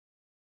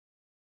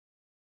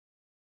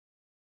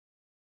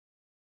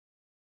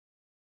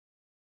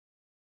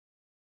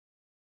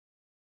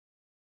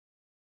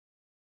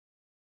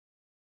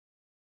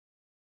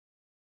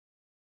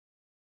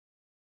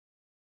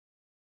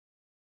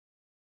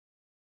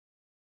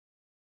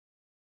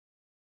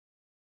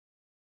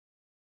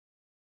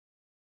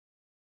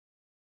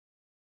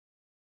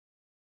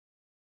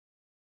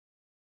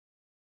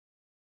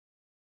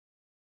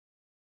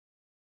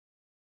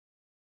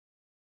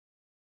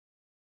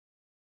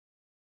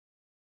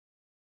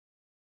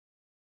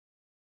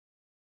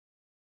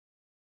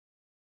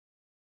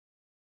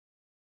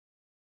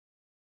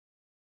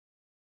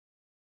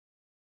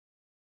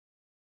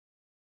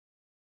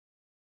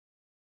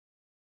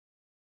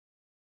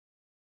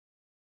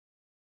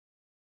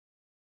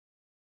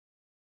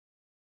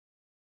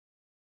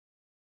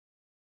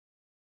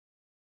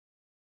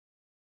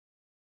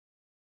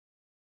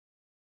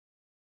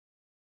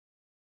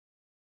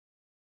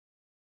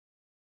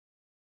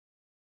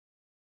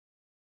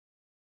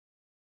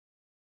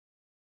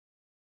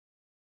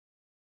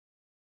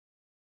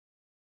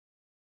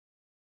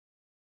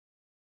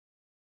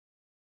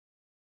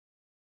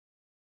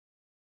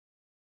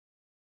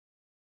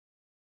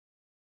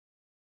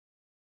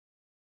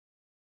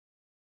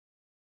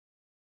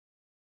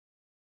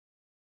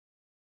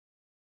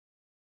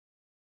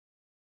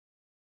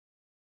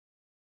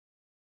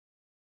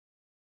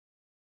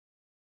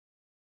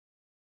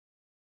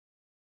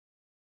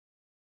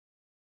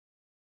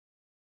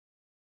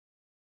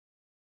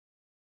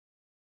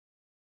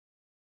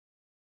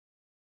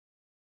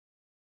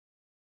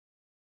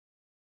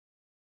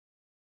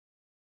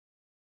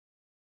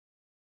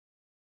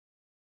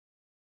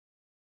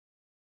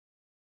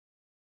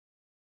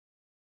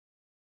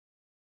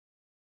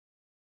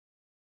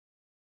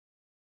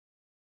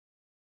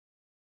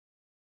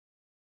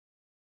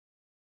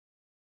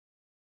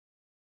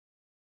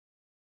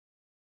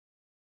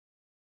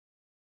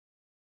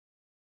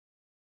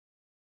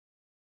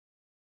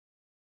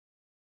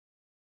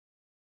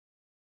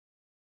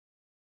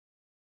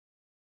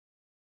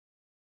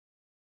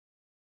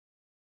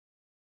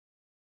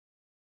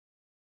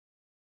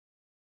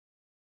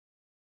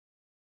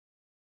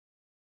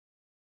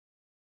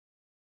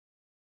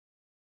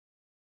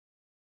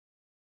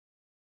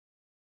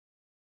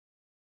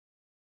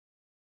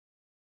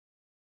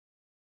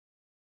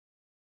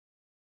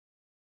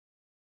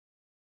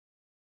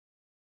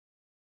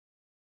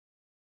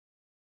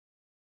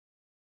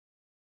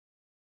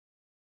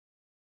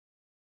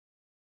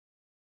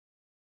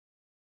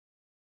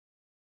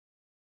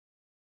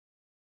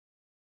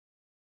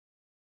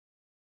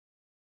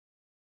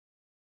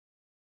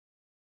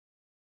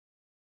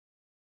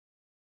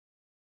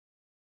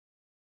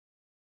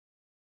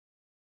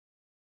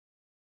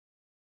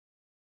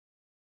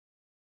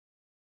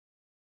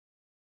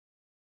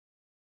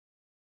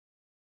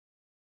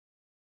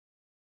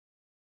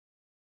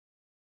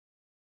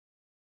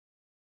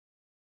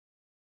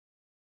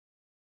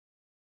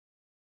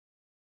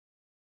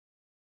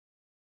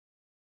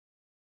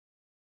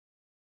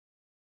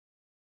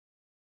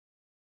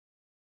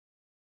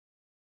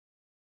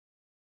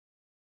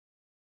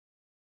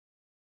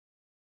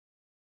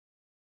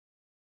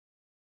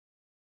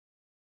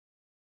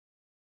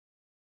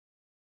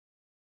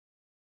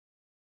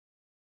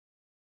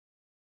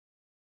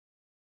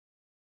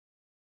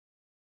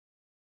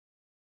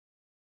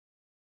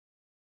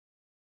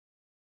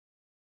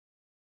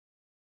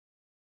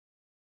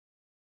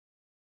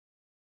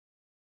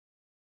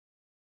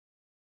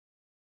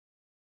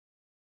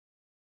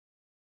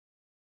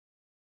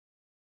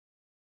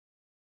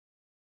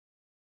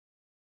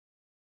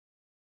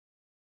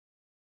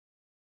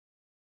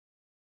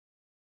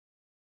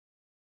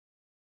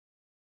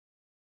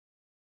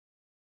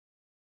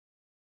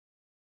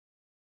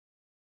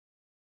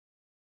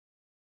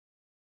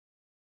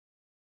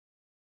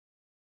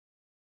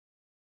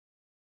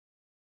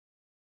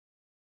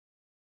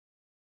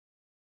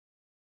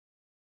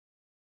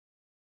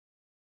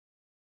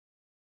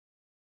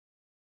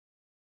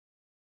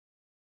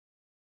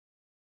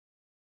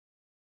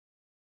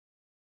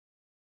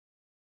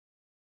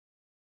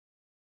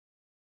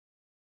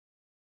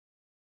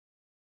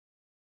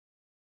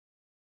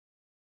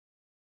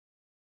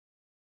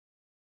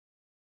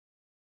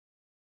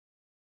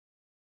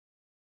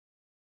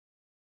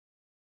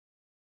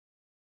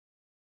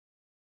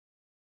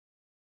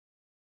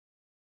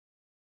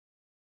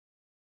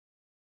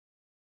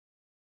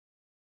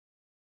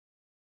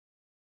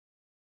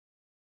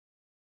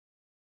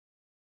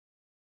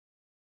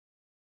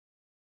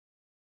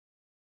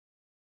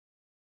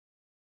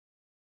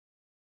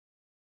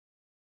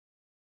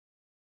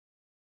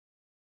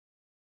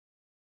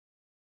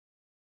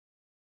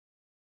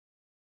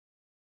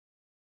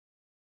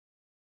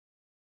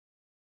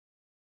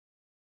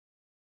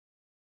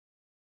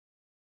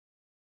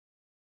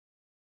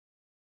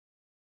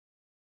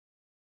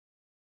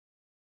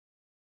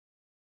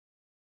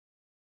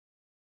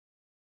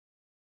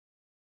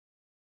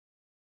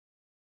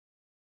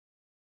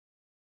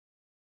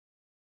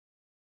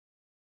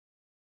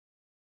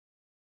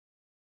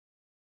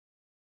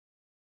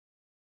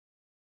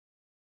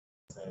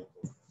Good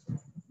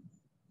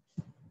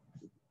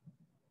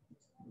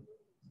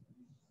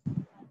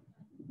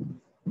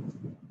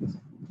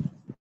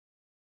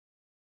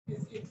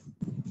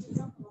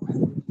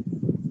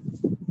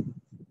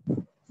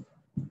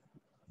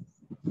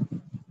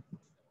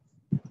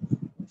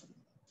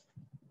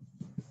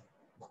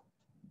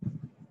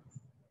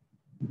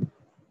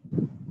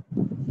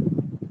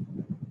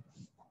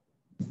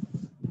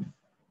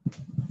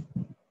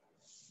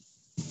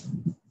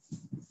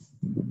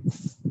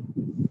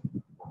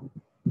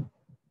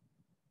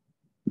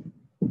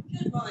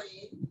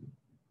morning,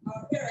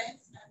 our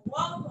parents, and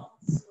welcome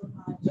to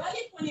our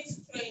Jolly Phonics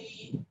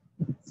Training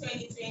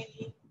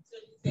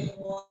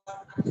 2020-2021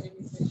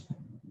 academic session.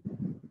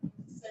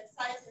 It's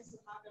exciting to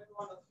have every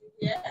one of you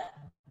here.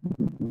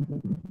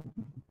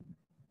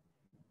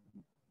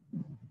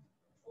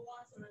 We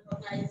want to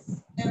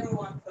recognize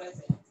everyone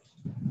present.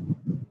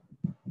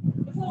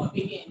 Before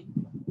we begin,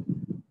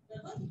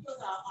 we're going to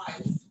close our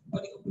eyes for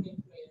the opening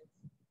prayer.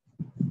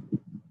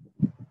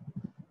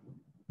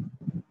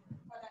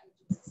 Father, in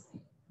Jesus'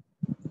 name,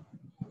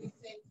 we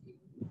thank you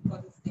for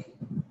this day.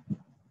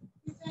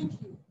 We thank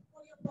you for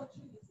the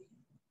opportunity to be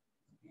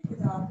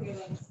with our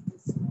parents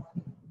this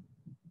morning.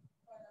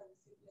 Father, we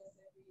say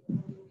blessed be your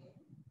holy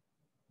name.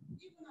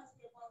 Even as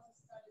we're about to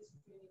start this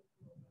training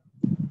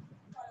program,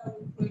 Father,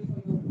 we pray for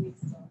your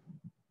wisdom.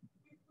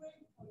 We pray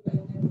for your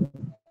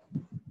enablement.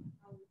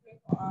 And we pray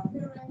for our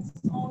parents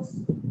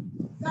also,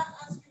 that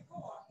as we go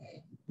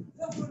ahead,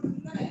 they will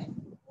learn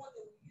what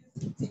they will use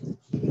to take the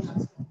children at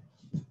home.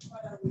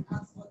 Father, we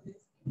ask for this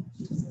in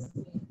Jesus'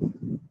 name.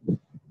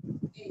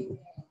 Amen.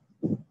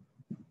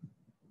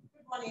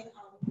 Good morning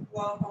and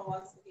welcome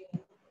once again.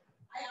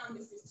 I am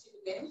Mrs.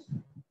 Chidben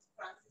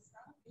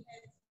Francisca, the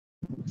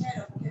head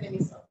of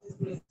academics of this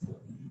great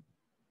school.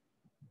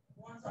 I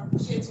want to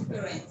appreciate you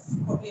parents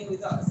for being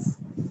with us.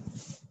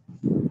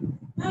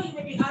 Now you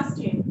may be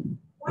asking,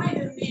 why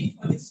the need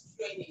for this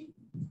training?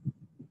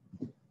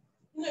 You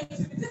know, it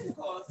will be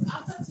difficult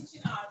after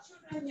teaching our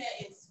children here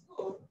in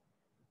school,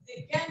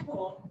 they get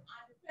home and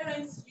the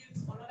parents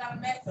use another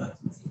method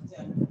to teach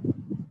them.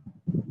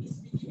 It's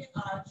been giving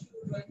our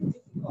children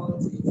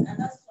difficulties, and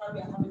that's why we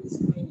are having this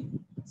training,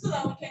 so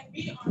that we can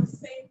be on the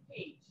same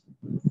page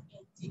in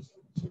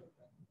teaching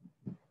children.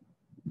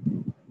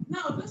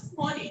 Now, this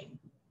morning,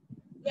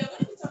 we are going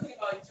to be talking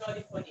about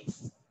Jolly Phonics.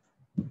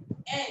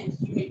 And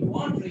you may be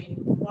wondering,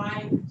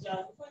 why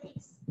Jolly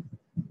Phonics?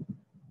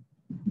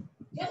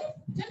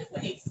 Jolly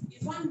Phonics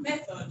is one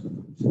method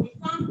we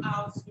found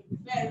out to be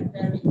very,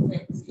 very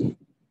effective.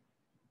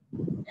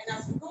 And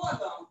as we go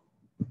along,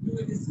 you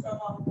will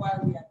discover why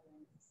we are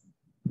doing this.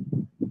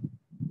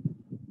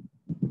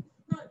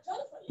 Now,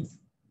 Jolly Phonics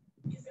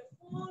is a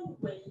fun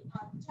way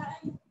and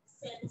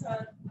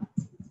child-centered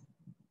activity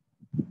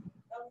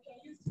that we can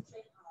use to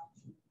train our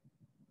children.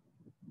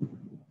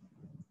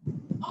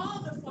 All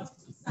the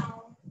 42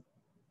 sounds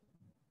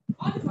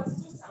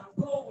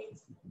go with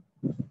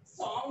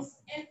songs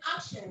and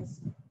actions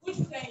which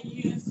we can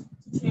use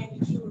to train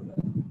the children.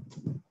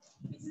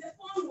 It is a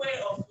fun way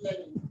of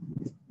learning.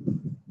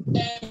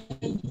 And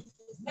it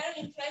is very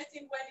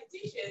interesting when the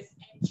teachers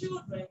and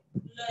children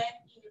learn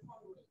in a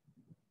fun way.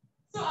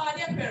 So our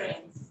dear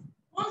parents,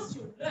 once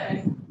you learn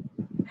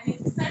and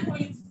it is time for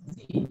you to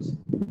teach,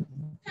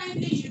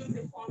 kindly use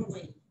a fun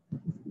way.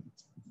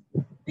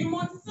 The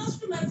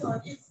Montessori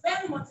method is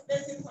very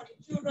motivating for the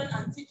children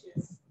and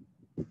teachers.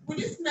 With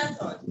this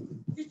method,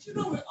 the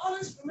children will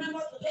always remember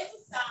the little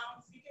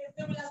sounds because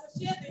they will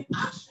associate the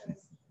actions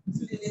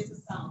to the little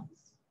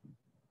sounds.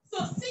 So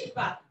sit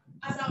back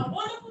as our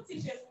wonderful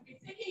teachers will be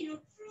taking you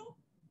through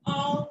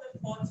all the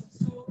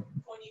 42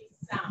 phonics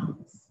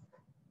sounds.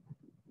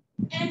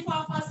 And for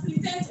our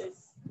facilitators,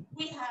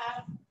 we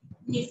have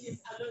Mrs.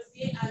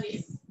 Alozie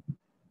Alice,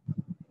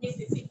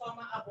 Mrs.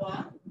 Ifoma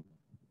Abua,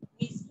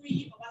 Ms.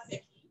 Kui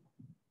Obaseki,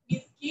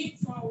 Ms.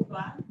 Gibbs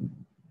Nwauba,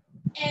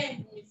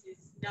 and Mrs.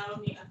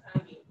 Naomi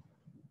Akangi.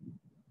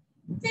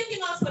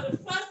 Taking us for the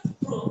first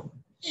group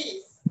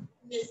is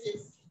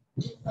Mrs.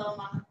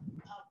 Ifoma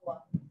Abua.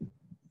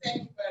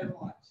 Thank you very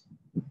much.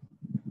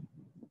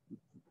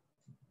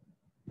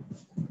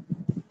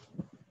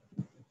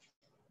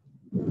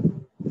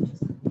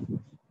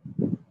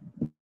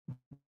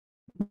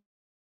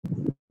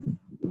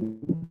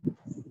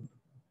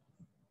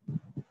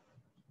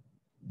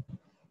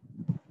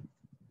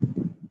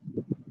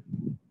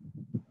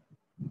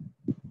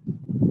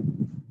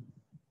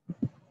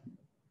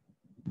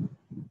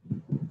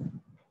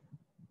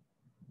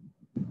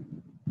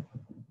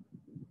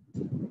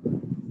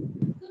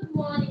 Good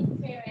morning,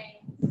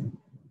 parents.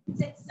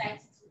 It's exciting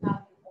to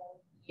have you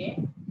all here.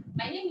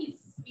 My name is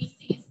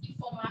Mrs.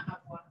 Ifoma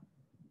Abua.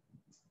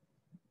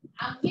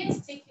 I'm here to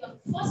take you on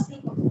the first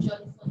group of the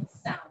Jolly Phonics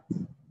sound.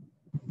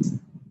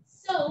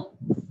 So,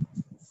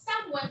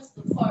 Sam went to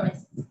the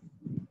forest.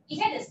 He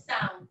heard a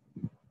sound.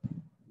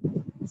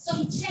 So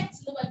he checked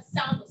to know where the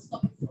sound was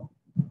coming from.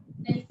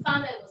 Then he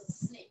found that it was a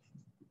snake.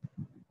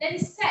 Then he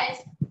said,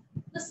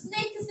 "The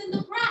snake is in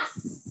the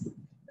grass.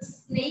 The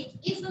snake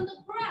is in the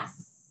grass."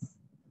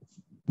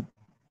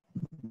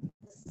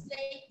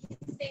 snake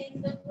is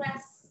in the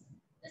grass.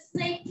 The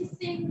snake is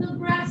in the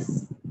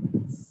grass.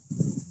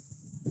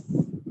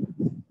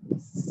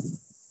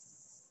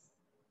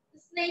 The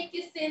snake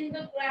is in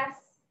the grass.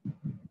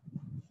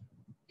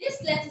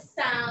 This letter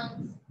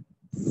sounds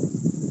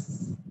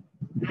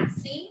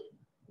as in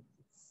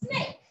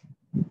snake.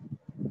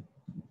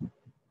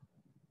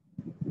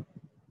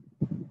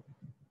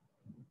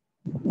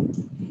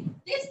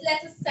 This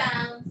letter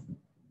sounds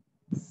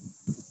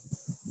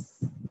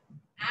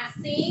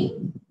as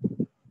in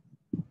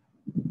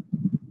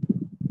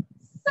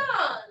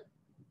sun.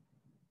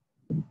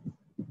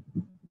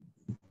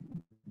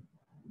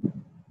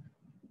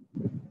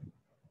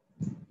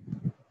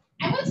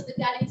 I went to the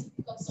garden to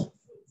pick up some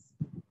fruits.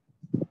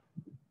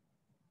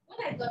 When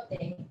I got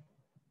there,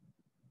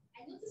 I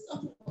noticed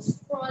something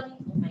was crawling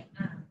on my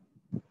arm.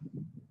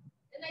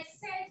 Then I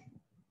said,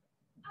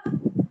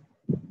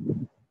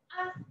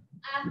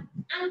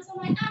 answer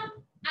my arm,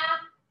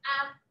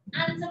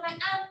 answer my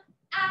arm,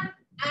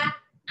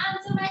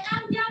 answer my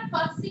arm, yeah,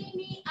 causing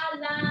me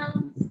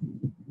alarm.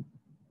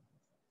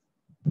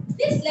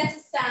 This letter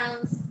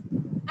sounds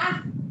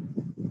as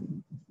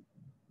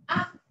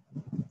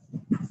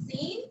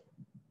in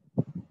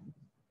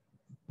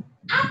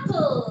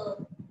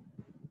apple.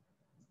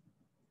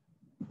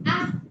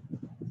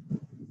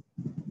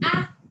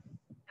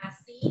 As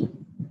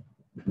in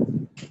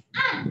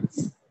ant.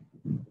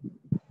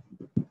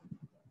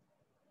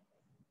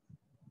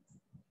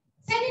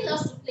 Teddy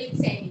loves to play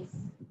tennis,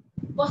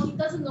 but he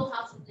doesn't know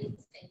how to play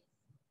tennis.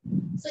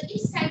 So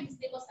each time his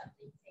neighbors are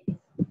playing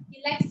tennis,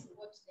 he likes to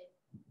watch them.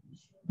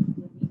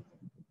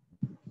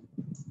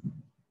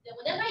 Then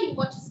whenever he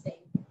watches them,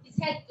 his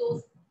head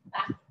goes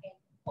back and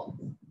forth.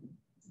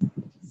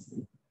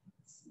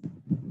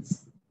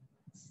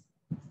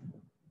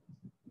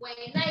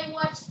 When I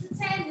watch the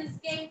tennis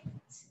game,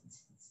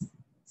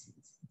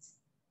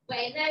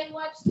 when I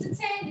watch the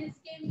tennis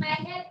game, my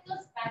head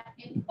goes back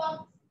and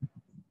forth.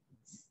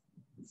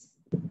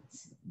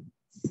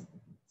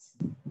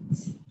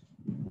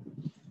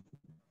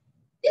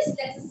 This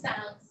letter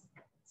sounds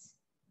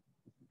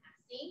as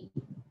in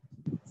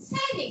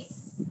tennis.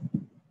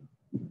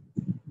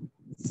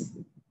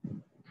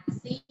 As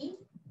in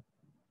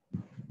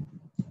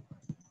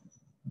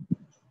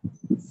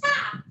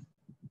tap.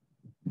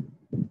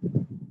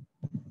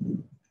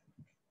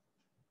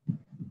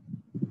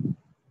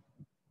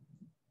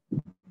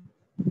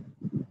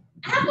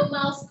 I have a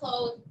mouse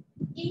called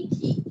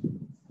Inky.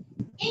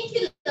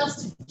 Inky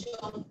loves to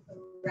jump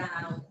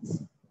around.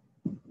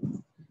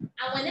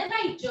 And whenever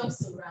he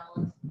jumps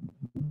around,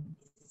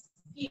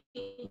 he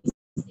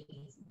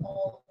stays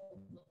all over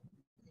the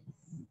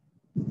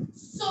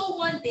place. So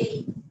one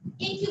day,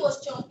 Inky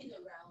was jumping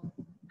around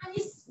and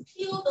he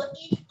spilled the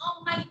ink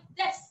on my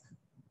desk.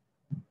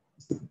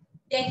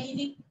 Then he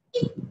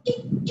did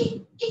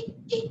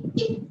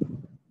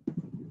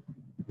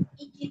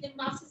Inky the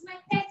mouse is my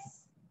pet.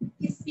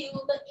 He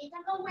spilled the ink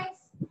and got wet.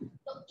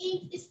 The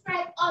ink is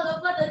spread all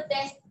over the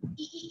desk.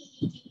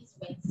 Inky is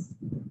wet.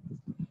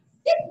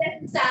 This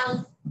letter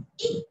sounds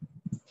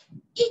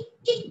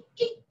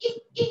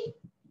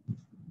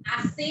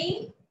as in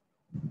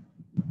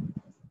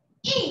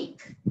ink.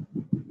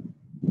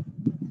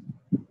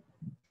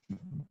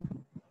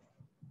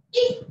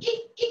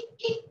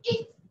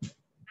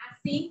 As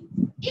in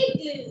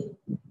igloo.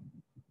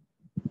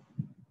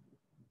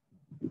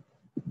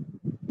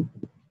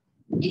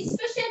 It's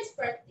Patient's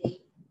birthday.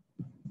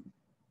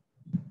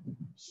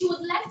 She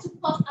would like to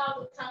puff out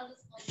the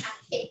candles on her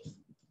cake.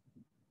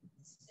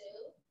 So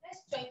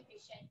let's join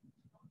Patient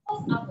and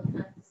puff out the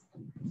candles on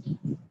her cake.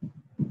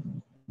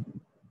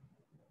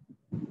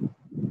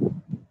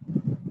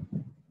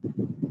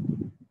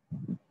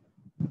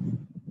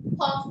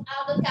 Puff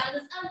out the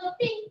candles on the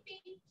pink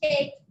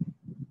cake.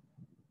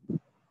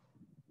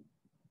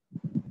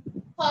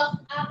 Puff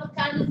out the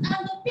candles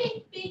on the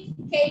pink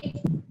cake.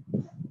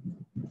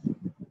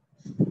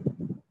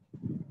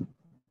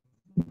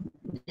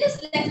 This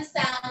letter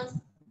sounds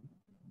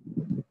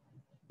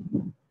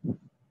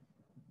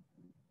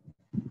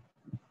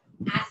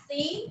as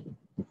in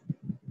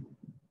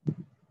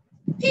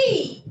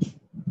pig.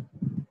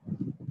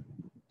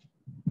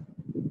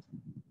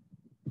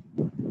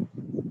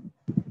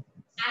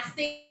 As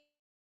in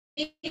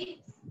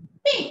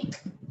pink.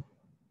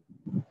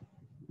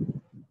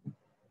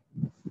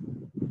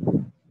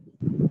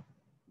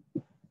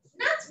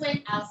 Nat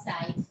went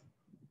outside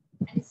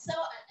and he saw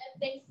an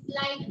airplane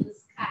flying in the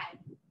sky.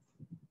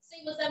 So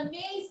he was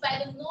amazed by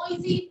the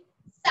noisy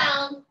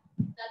sound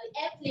that the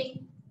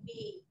airplane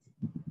made.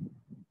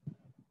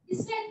 He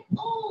said,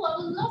 "Oh, I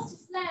would love to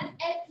fly an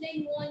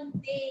airplane one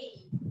day."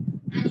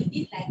 And he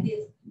did like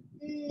this.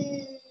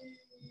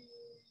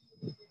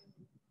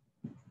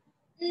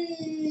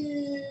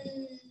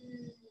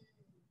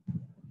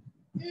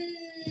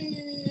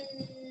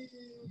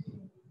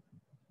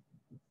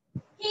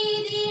 He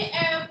the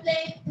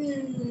airplane.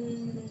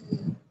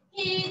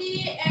 He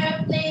the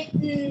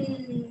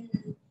airplane.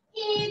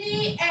 He the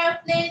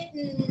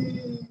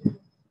airplane.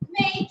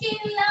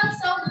 Making lots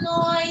of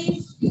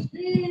noise.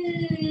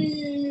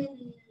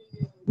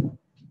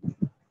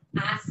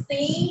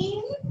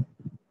 brain.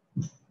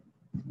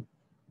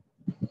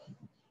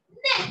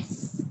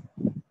 Next,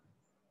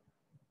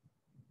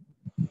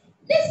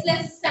 this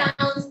letter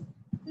sounds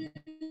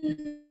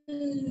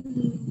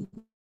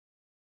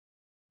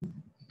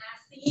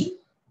as in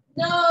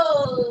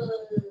nose.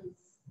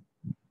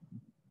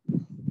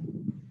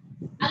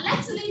 I'd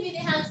like to leave in the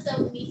hands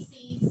of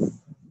Mrs.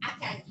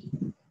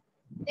 Akanji.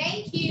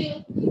 Thank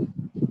you.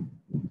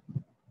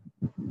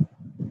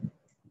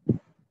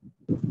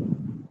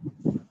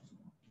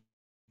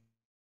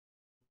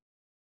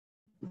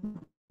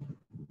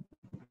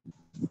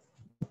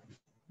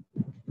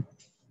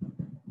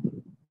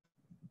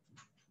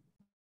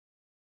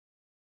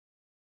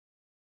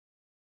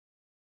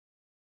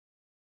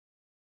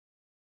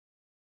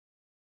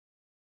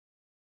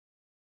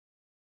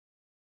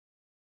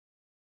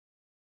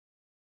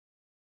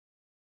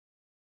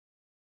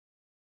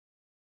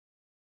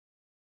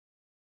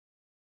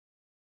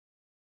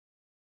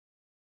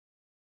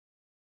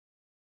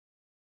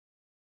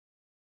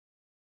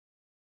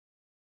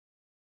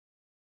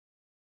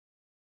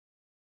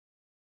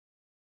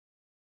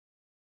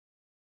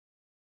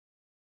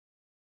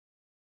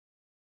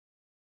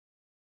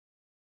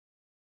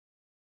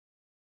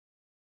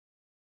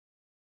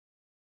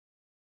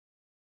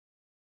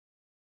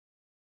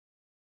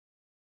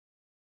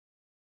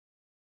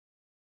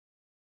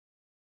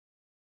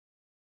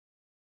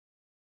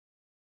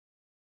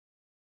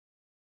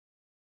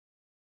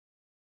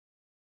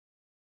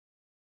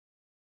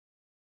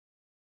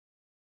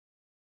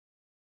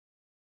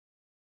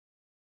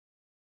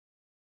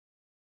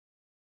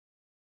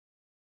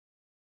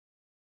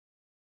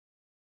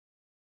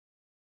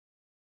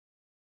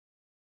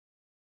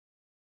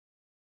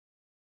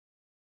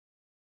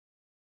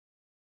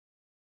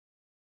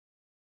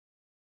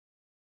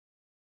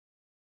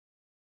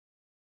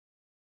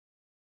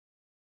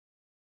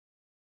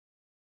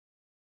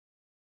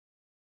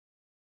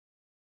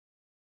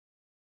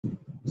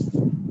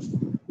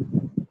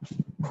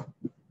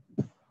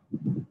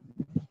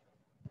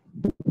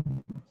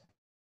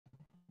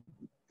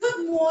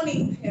 Good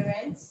morning,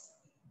 parents.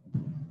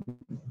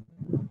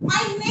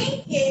 My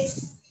name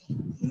is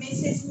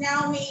Mrs.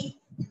 Naomi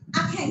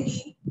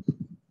Akendi,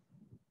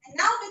 and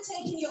I'll be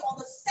taking you on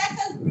the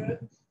second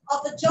group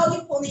of the Jolly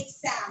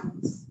Phonics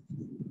sounds.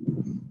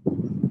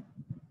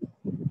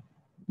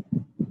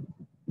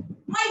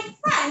 My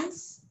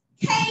friends,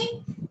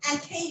 Kay and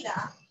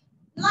Kayla,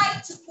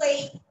 like to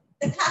play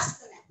the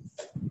castanets.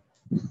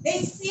 They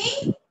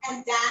sing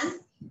and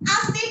dance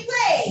as they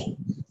play.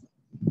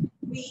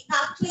 We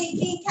are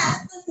clicking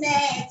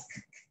castanets.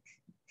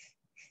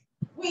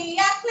 We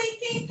are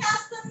clicking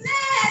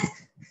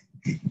castanets.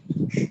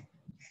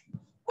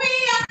 We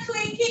are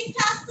clicking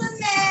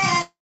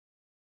castanets.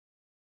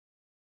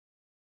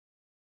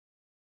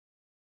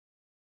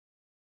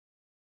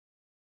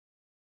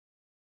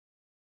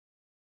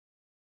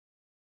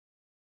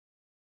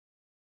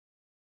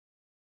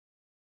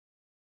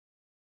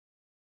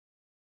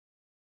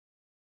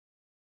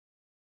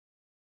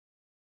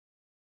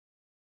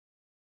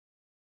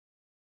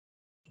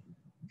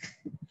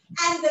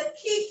 And the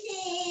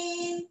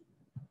kicking.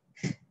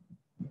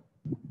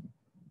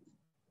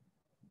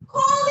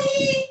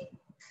 Calling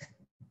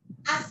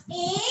as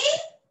in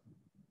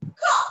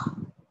call.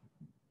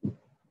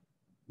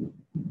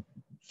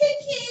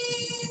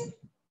 Kicking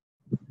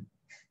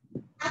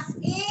as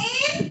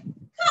in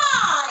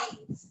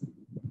kite.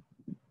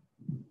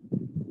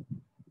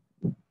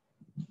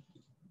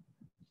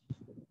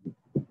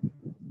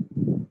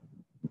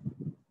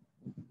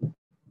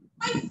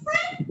 My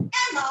friend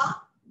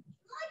Emma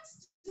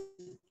likes to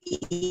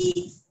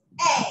eat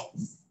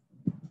eggs.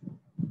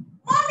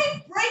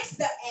 Mommy breaks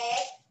the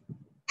egg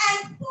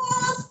and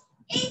pours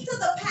into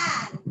the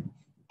pan.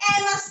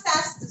 Emma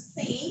starts to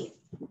sing.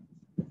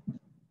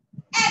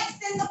 Eggs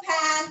in the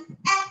pan,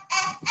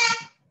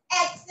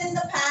 eggs in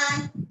the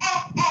pan,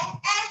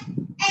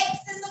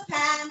 eggs in the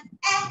pan,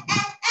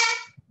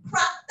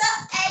 crack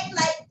the egg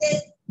like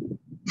this,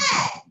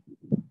 egg,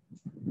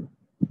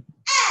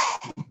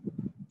 egg,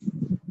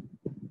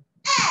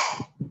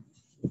 egg.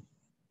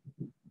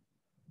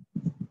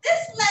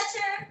 This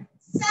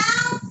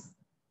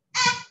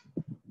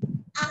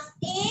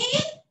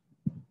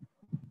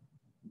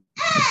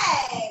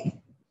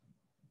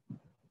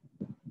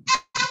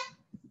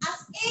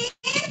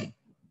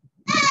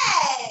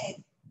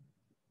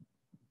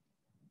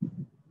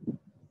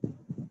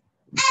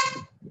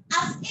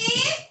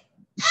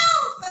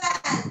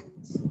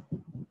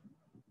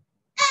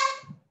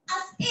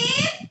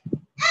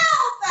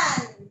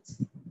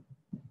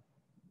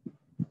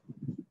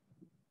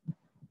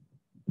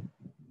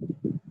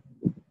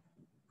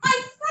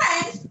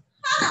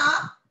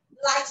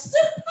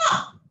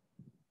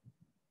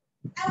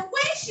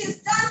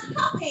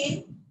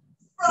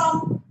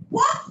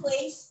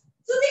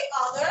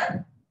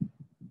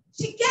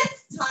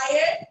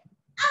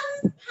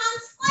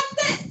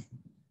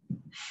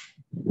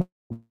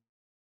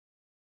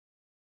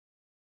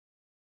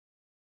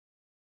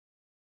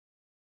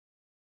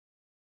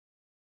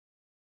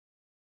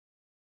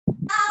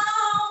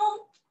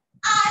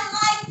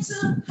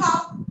to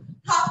hop,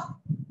 hop,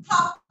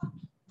 hop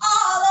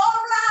all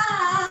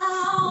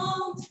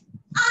around.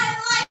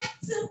 I like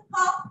to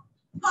hop,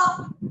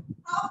 hop,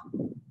 hop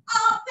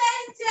up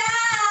and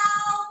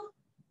down.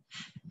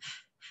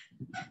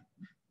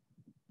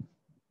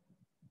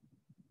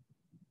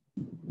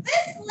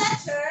 This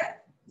letter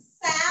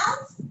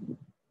sounds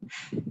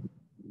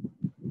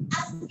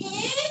as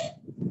in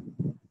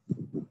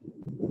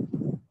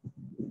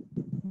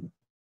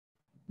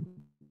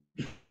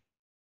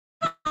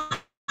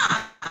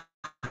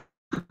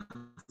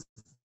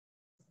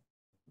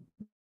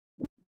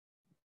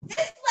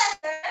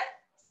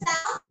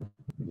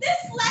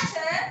this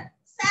letter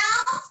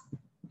sounds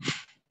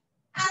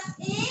as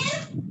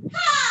in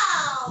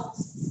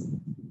house.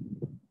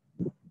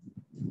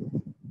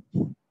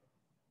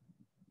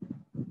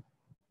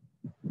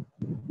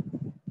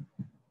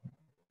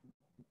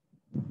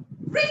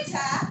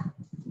 Rita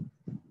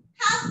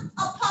has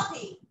a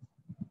puppy.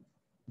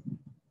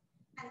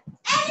 And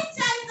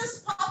anytime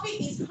this puppy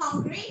is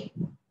hungry,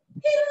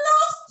 he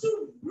loves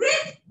to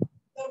rip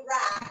the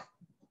rag.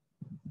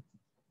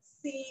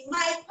 See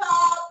my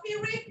puppy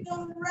rip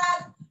the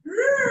rag.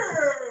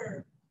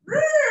 Roar,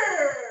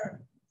 roar.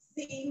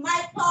 See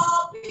my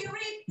puppy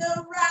rip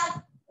the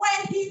rag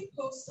when he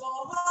pulls so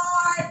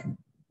hard.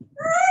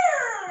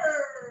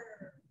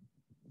 Roar.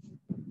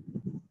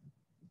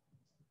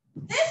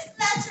 This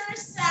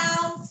letter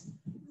sounds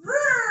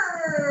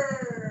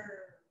roar,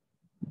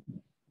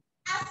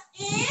 as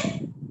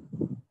in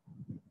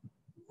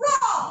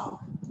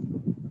wrong.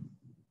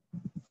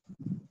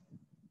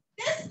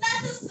 This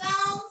letter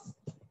sounds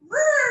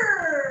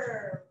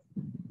roar,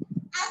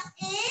 as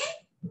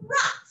in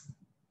rat.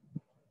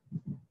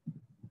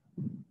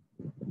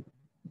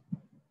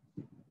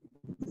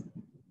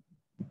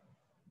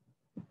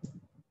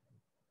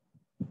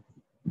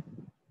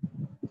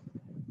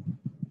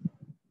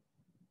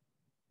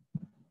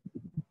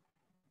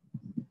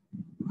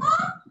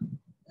 Mom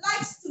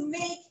likes to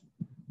make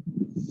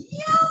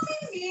yummy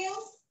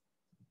meals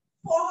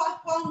for her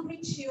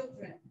hungry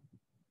children.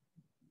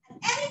 And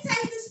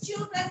anytime these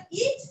children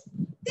eat,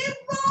 they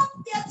rub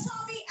their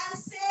tummy and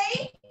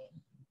say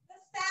the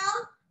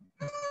sound,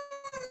 mmm,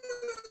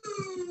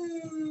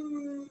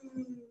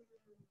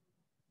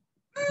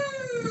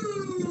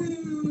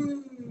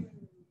 mmm.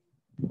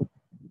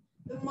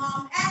 The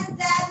mom and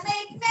dad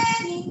make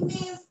many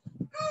meals,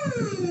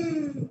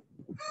 mmm,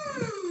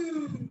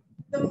 mmm.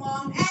 The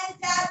mom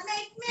and dad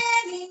make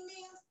many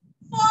meals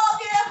for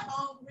their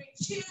hungry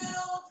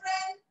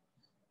children.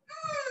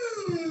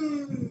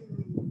 Mmm,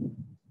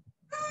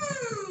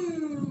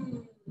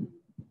 mmm.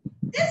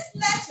 This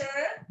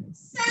letter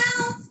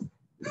sounds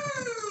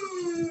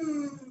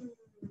mmm,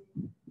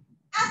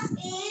 as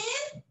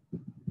in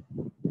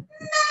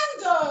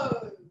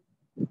mango.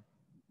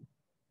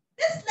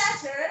 This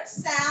letter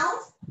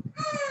sounds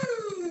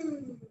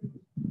mmm,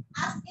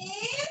 as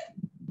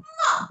in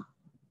mop.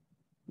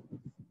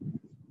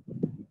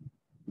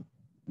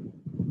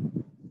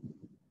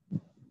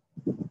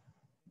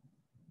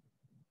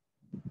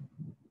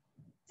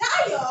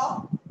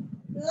 Dio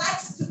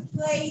likes to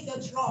play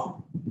the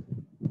drum.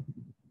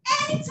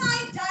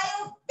 Anytime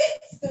Dio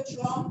beats the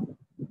drum,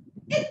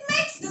 it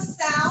makes the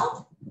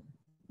sound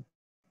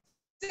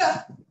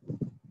duh,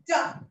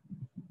 duh,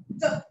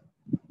 duh,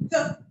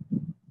 duh,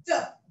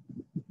 duh.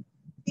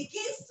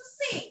 Begins to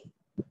sing.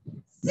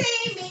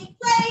 See me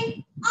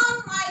play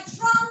on my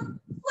drum.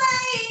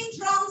 Playing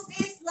drums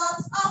is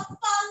lots of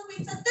fun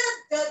with a duh,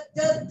 duh,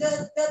 duh, duh,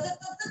 duh, duh,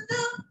 duh, duh,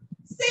 duh.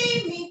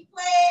 See me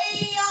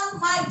play on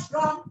my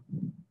drum.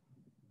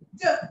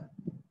 Duh,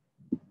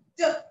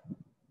 duh,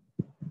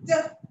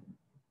 duh,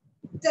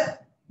 duh.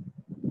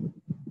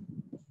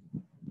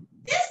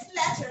 This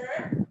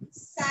letter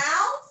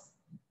sounds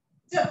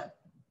duh,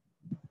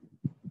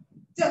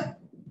 duh,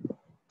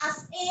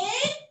 as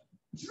in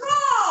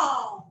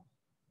drum.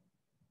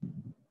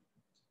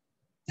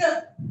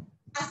 Duh,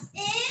 as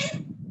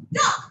in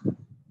duck.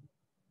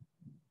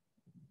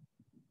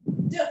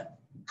 Duh,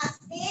 as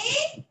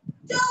in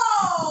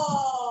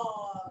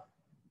dog.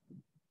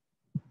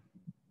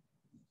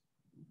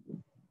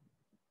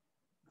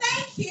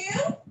 Thank you.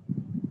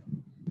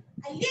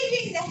 I leave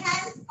you in the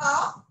hands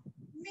of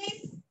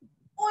Miss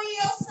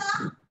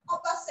Oyosa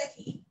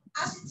Obaseki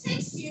as she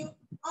takes you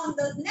on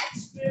the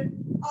next group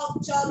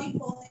of Jolly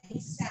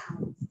Phonics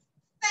sounds.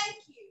 Thank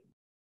you.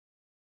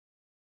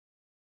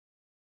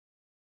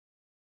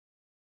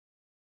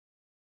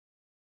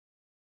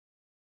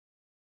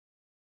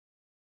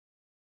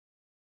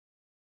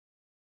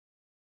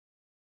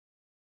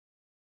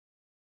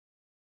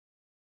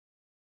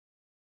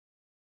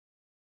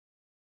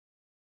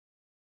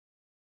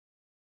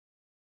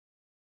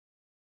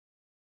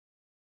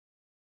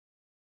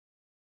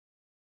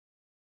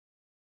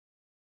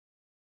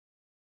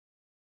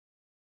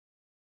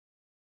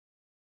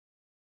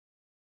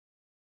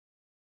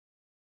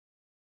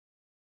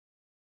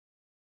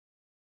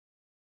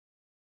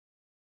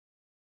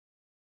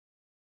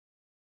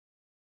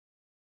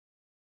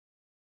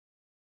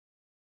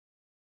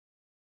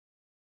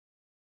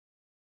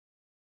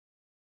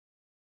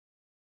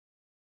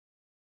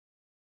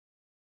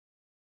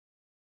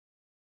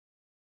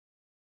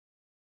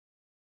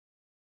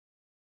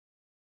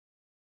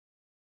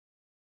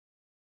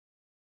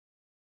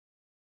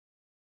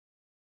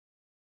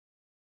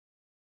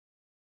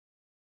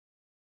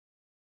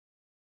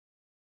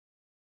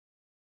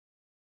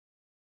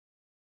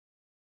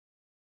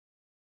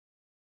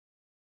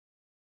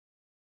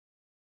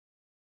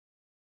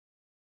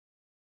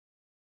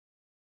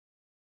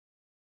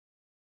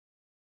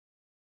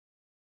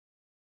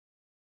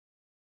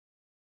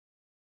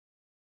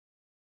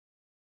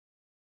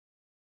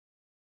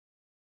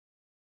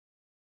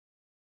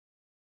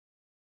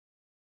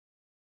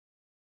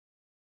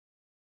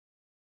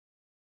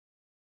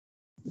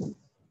 Good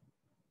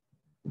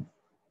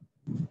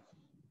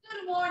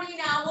morning,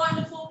 our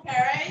wonderful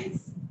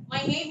parents. My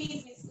name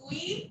is Miss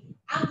Uyi.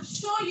 I'm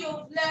sure you've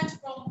learned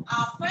from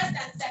our first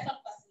and second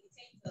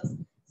facilitators.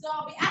 So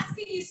I'll be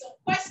asking you some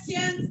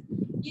questions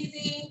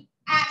using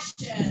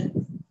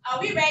actions. Are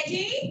we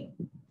ready?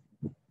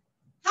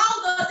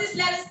 How does this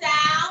letter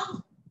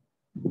sound?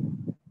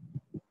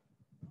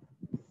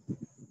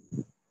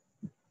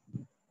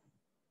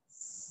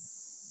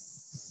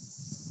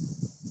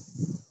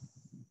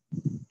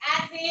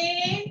 As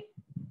in?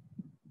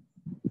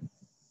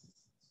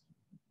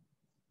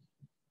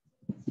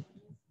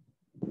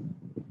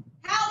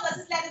 How does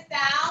this letter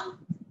sound?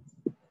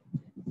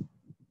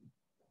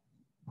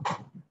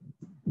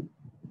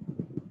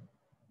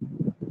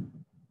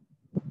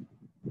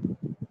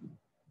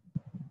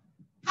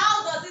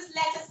 How does this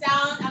letter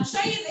sound? I'm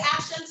showing you the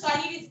action, so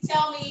I need you to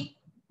tell me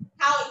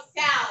how it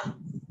sounds.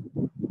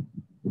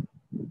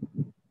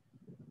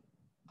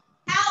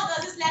 How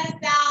does this letter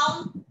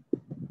sound?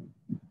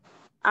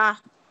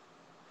 Ah.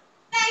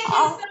 Thank you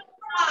so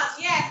much.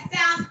 Yes, it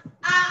sounds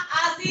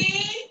as in?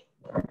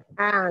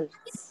 And.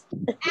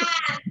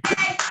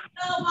 Thank you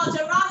so much.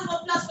 A round of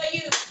applause for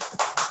you.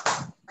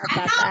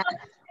 And how does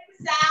this letter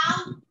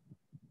sound?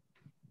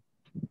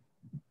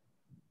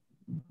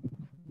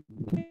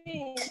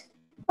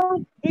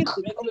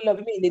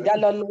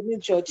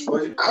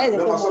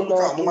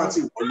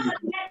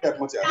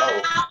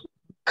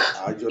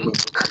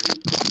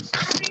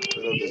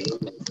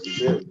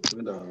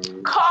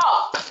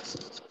 Car.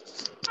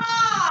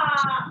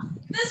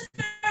 This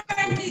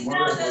parent is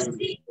not the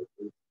secret.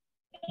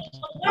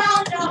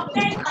 Well done,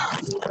 thank you.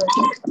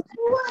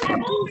 I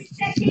will be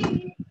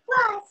checking the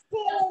first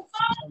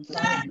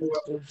time.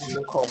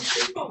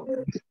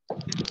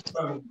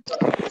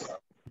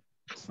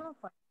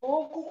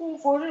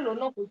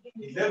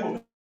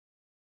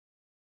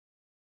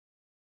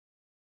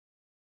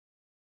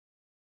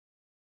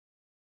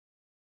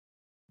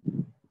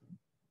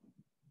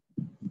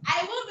 I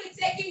will be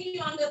taking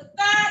you on the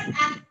third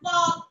and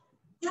fourth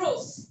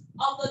groups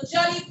of the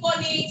Jolly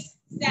Phonics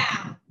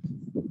sound.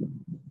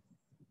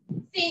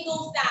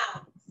 Single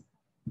sound.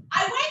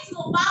 I went to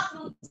the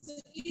bathroom to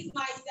ease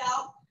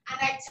myself and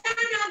I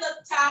turned on the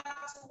tap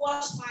to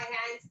wash my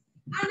hands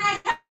and I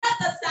heard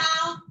the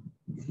sound.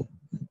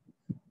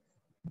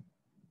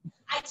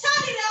 I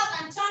turn it out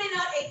and turn it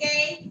out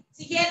again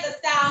to hear the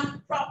sound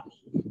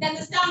properly. Then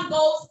the sound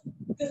goes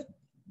good,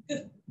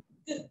 good,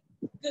 good,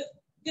 good,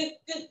 good,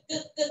 good,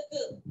 good, good,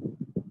 good.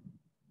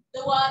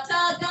 The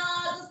water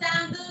goggles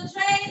down the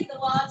drain. The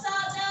water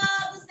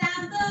goggles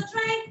down the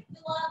drain.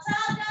 The water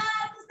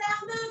goggles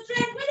down the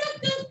drain. With a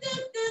good,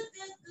 good, good,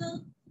 good, good.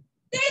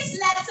 This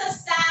letter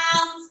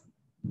sounds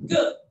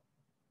good.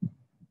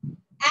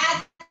 As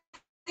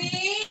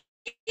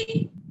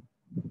in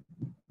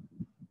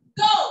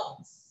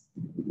goat.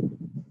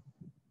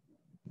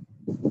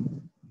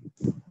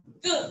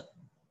 Good.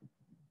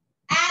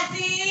 As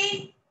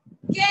in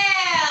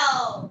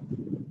girl.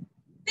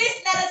 This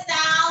letter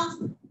sounds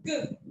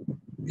good.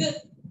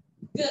 Good.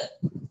 Good.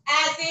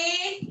 As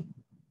in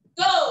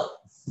goat.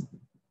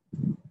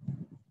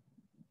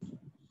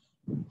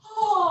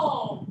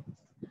 Oh,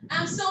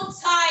 I'm so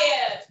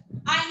tired.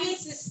 I need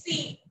to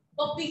sleep.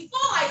 But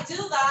before I do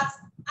that,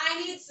 I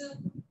need to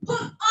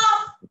put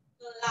off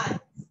the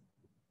lights.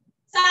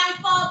 Time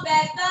for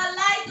bed. The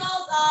light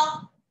goes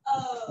off.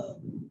 Oh,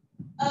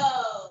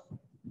 oh.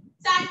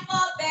 Time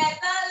for bed.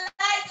 The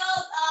light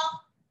goes off.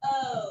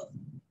 Oh,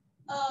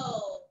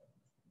 oh.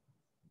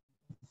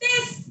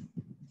 This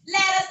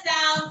letter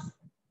sounds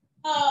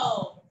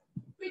oh.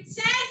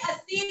 Pretend as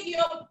if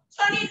you're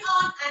turning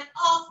on and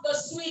off the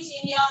switch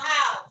in your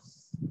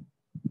house.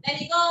 Then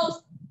it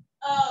goes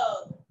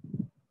oh,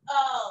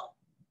 oh,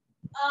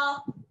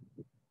 oh,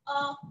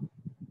 oh,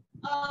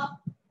 oh,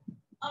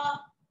 oh,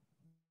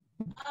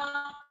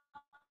 oh.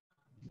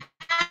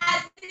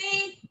 As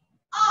in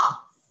off.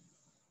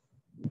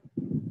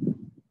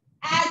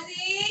 As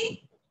in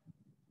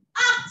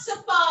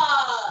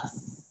octopus.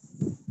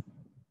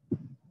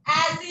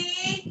 As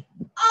in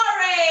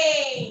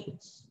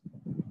orange.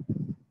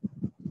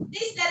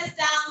 This letter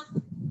sounds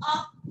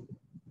off.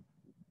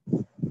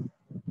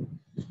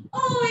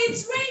 Oh,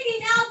 it's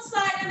raining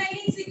outside and I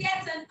need to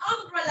get an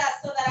umbrella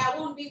so that I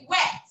won't be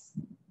wet.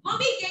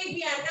 Mommy gave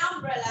me an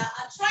umbrella.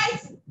 I tried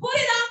to put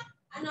it up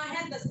and I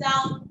heard the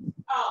sound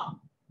oh,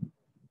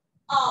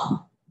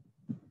 oh,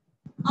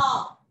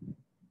 oh,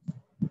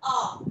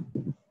 oh,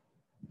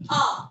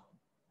 oh.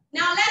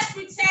 Now let's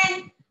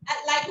pretend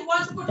like we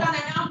want to put on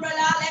an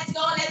umbrella. Let's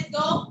go, let's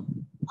go.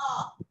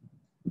 Oh.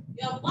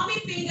 Your mommy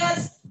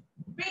fingers,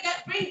 bring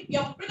out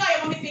your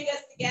mommy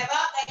fingers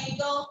together. There you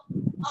go.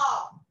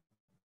 Oh.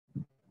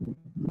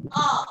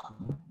 Oh.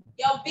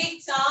 Your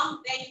big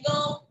tongue. There you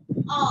go.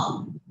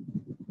 Oh.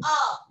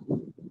 Oh.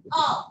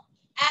 Oh.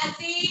 As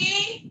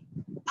in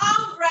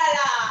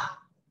umbrella.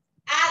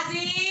 As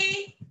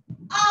in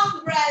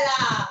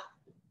umbrella.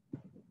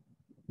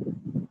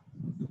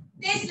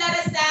 This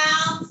letter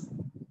sounds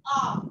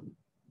oh.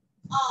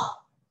 Oh.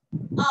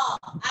 Oh.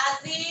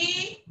 As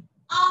in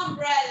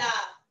umbrella.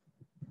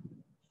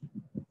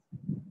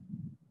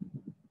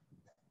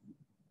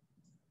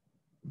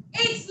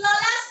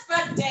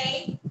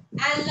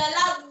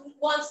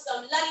 want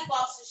some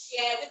lollipops to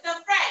share with their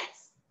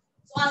friends.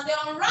 So as they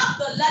unwrap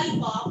the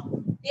lollipop,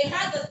 they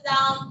heard the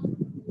sound.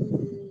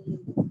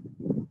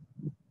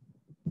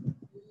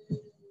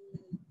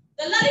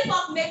 The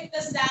lollipop makes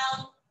the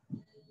sound.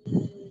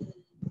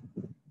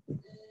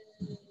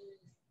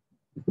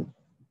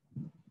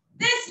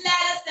 This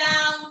letter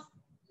sounds.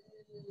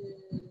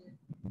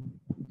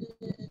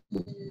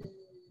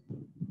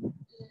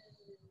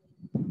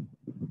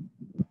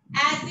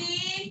 As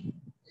in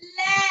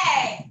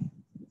leg.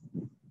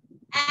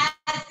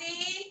 As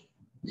in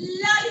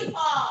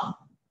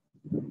lollipop.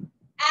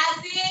 As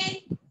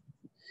in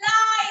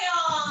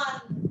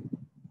lion.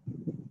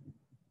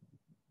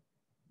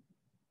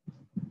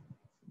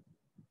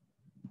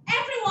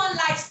 Everyone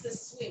likes to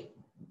swim.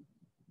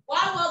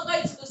 While we're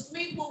going to the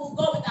swimming pool,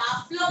 we'll go with our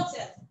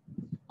floaters.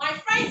 My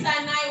friends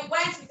and I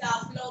went with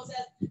our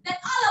floaters. Then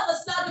all of a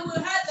sudden, we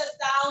heard the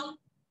sound.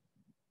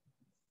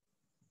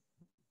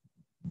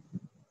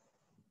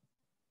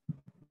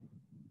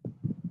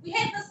 We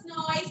heard this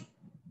noise.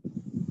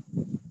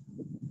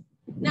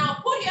 Now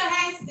put your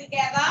hands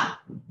together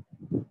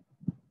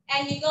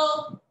and you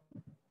go.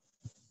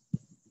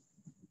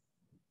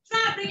 Try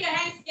and bring your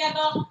hands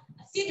together.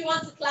 See if you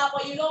want to clap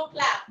or you don't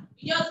clap.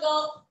 You just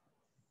go.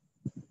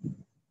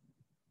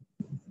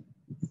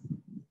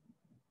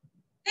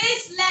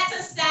 This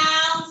letter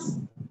sounds.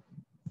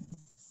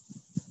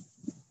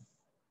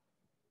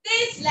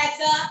 This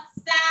letter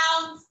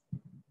sounds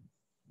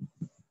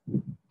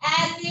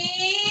as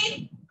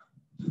in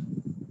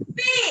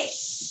fish.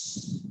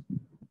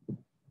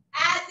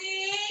 As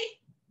in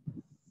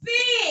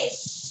fish.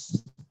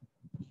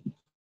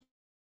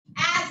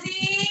 As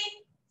in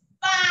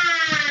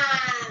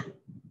fan.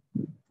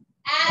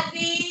 As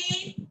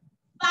in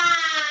fan.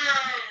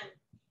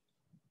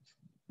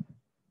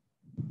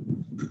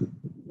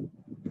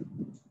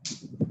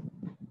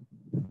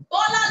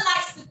 Bola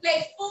likes to play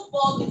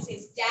football with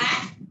his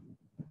dad.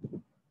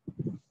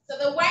 So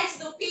they went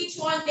to the pitch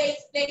one day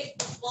to play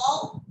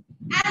football.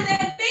 And they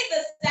made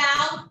the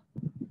sound.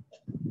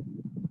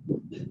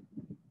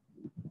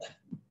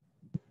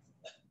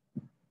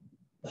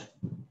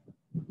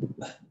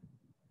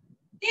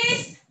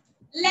 This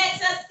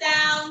letter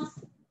sounds.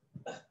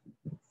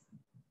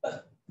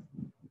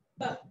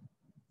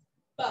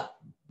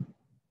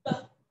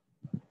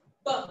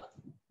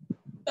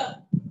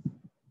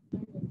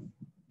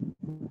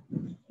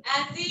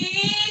 As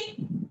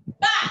in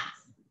bat.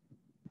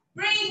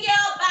 Bring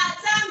your bat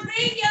and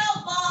bring your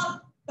ball.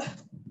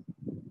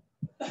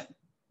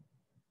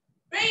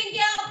 Bring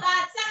your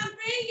bat and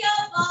bring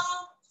your ball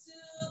to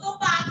the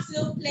park to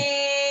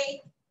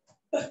play.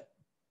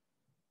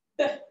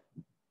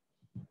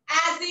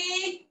 As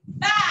in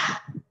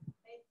bat.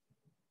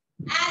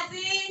 As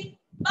in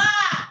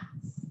bat.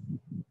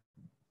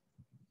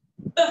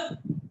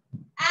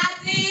 As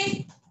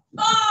in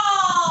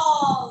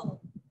ball.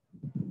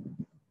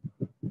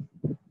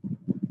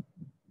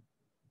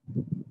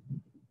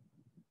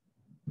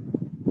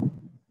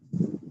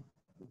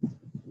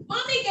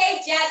 Mommy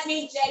gave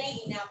Jasmine jelly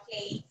in her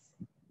plate.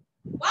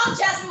 While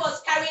Jasmine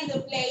was carrying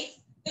the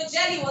plate, the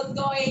jelly was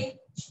going.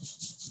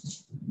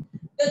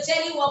 The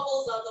jelly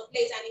wobbles on the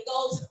plate and it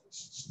goes.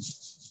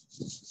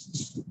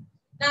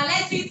 Now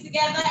let's do it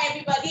together,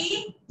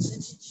 everybody.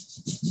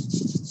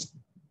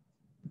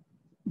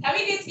 Can we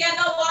do it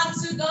together? 1,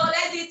 2, go.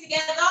 Let's do it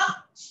together.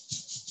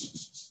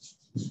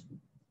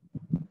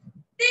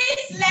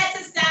 This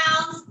letter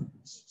sounds.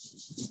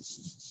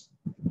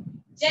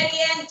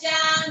 Jelly and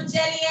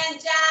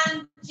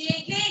jam,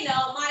 jiggling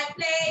on my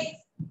plate.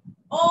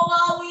 Oh,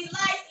 while we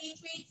like it,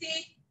 we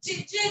it.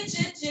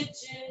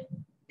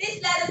 This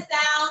letter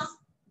sounds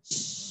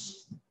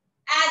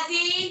as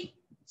in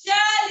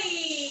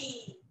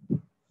jelly,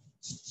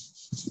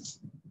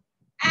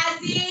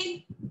 as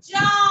in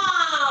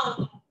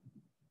jump,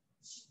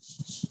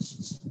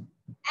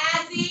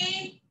 as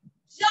in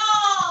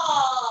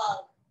jog.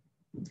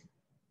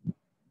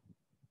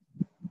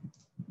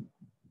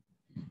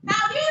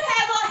 Have you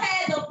ever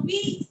heard a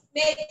bee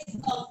makes a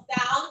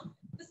sound?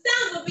 The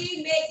sound of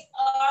bee makes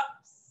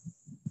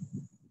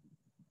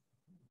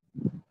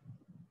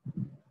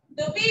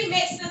the bee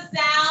makes a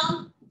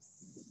sound.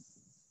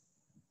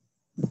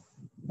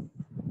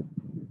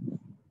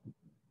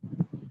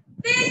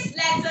 This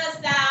letter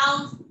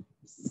sounds.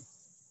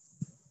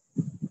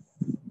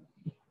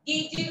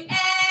 Did you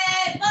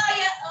ever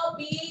hear a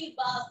bee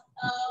buzz,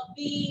 a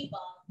bee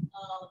buzz,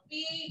 a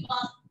bee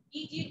buzz?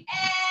 Did you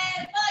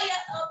ever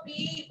hear a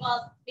bee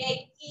buzz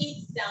make it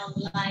sound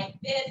like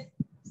this?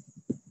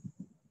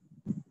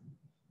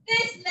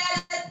 This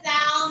letter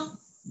sounds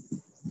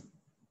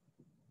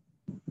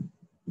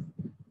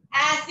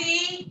as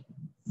in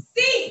C,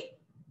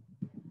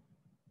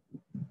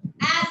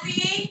 as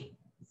in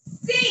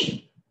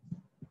C,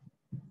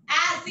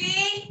 as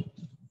in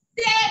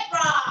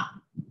zebra,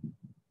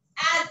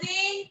 as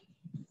in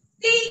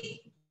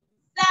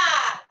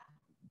zigzag,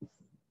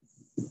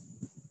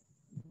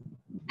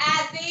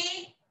 as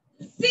in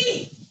Z.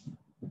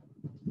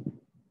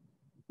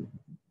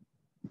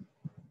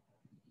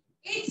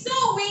 It's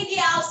so windy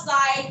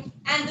outside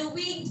and the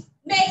wind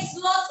makes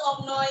lots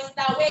of noise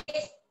that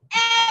wakes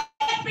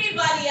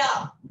everybody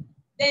up.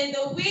 Then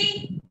the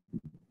wind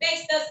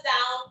makes the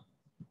sound.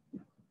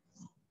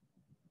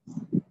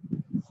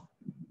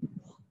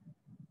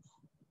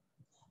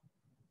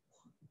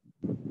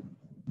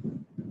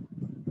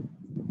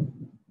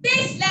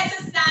 This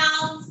letter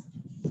sounds.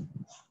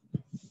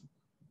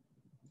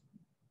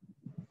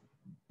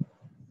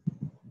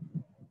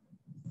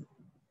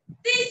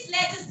 This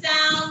letter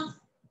sounds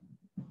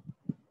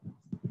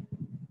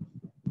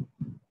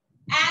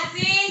as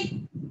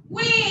in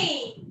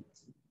wind,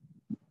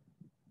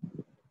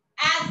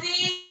 as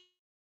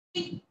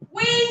in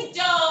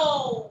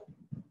window,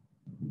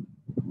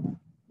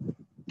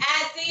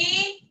 as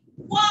in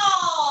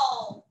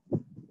wall.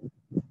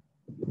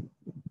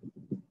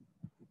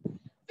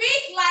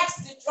 Vic likes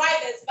to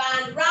drive his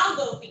van round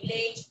the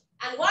village,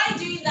 and while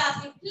doing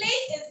that, he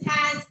places his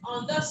hands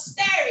on the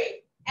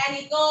steering and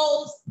he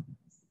goes.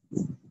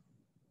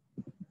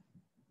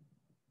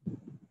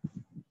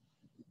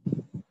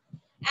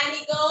 And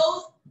he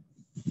goes.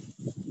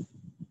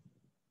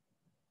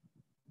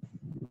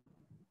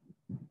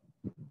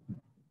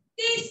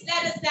 This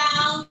letter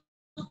sound.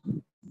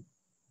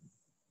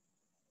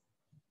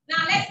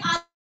 Now let's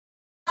add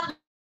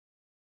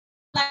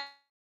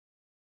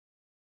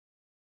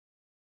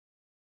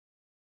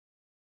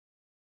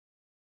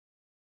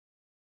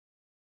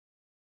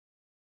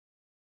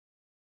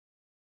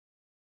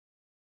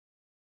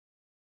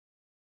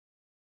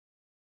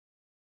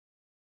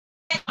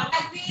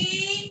as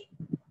in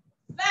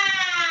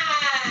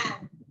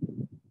van.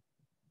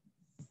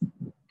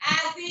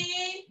 As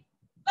in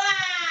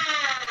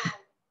van.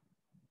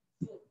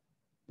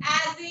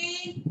 As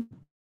in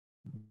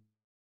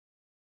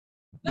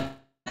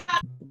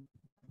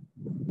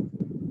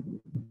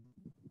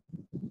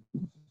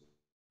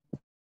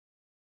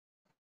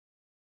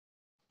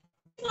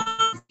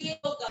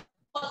yoga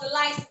for the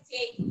light to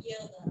take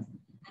yoga.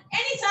 And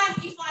anytime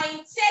if I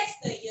text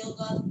the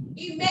yoga,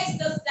 it makes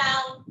the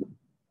sound.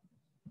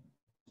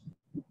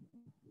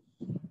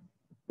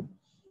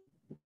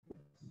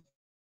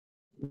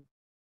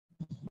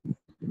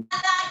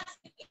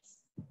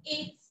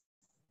 It's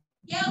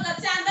yoga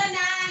time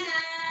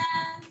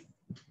bananas.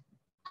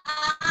 I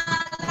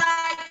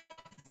like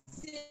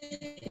to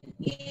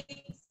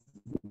eat.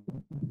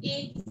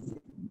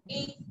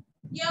 It's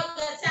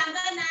yoga time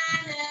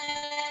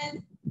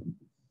bananas.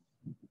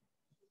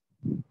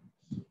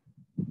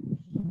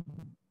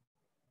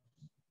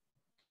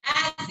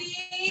 As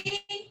in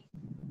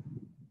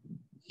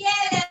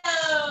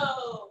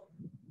yellow.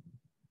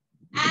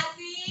 As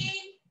in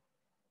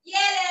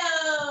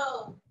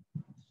yellow.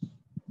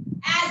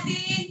 As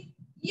in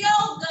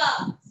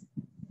yoga.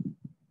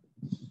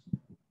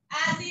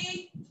 As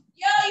in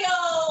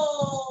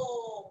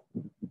yo-yo.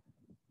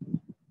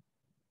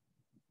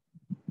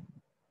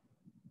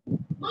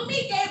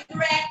 Mommy gave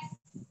Rex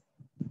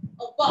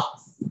a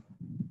box.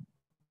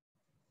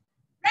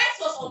 Rex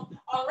was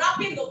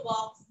unwrapping the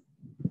box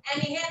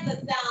and he heard the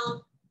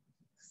sound.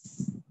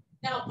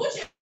 Now put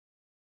your hand.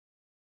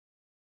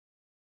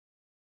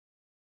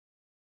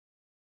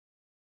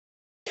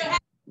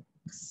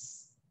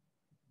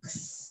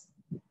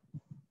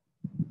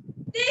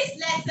 This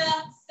letter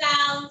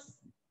sounds.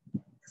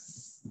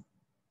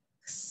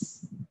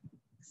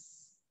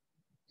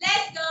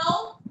 Let's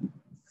go.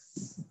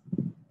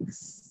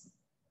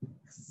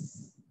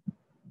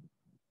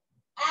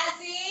 As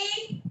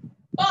in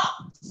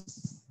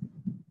box.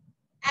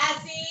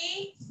 As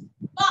in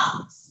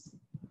box.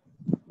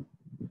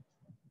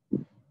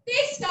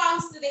 This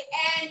comes to the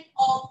end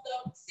of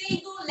the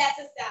single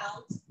letter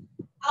sounds.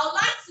 I would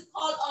like to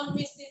call on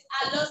Mrs.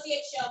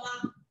 Alosie Choma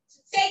to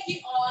take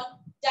it on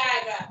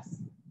diagrams.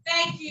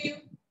 Thank you.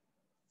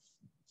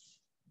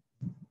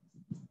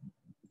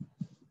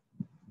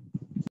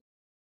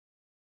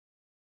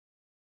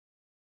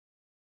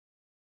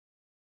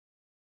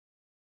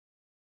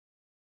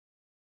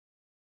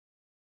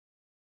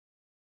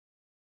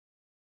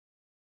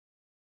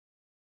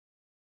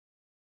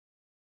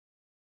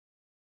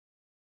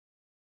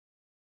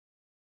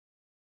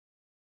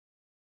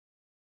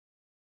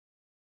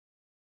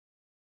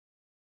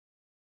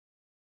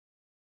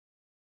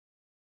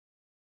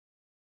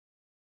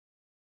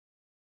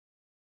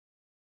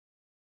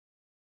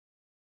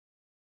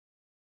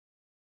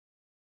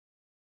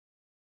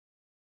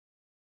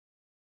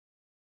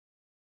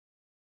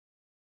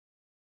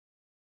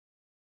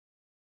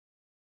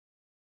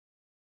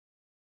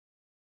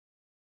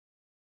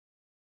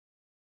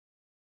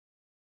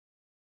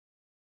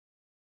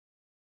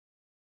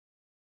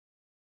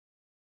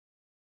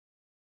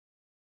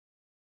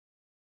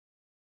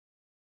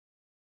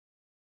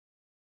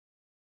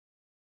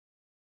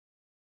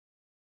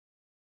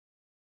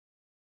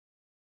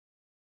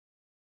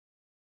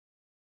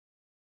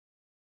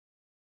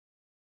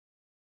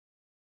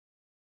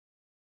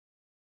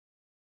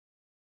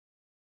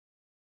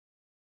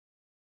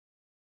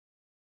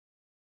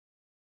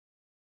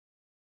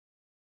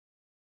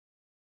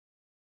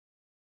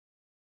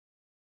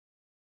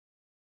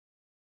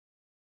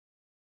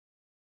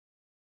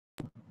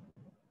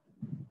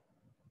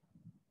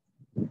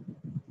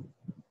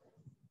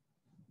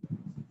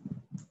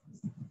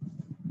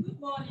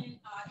 morning,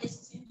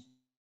 esteemed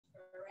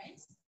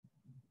parents.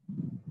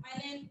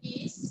 My name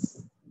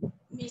is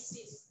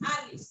Mrs.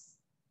 Alice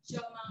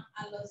Joma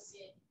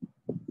Alozie.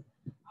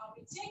 I'll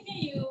be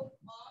taking you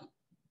on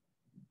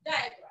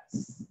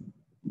digraphs.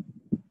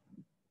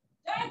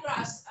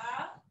 Digraphs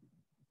are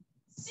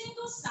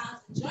single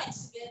sounds joined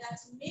together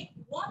to make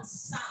one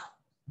sound.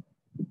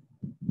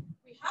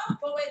 We have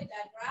vowel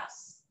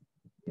digraphs.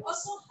 We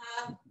also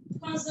have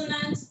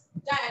consonant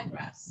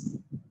digraphs.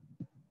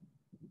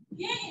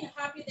 Here in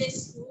Happy Day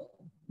School,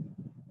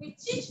 we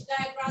teach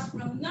digraphs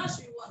from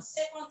nursery 1,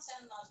 second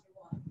term nursery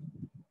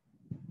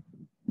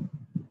 1.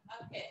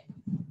 Okay.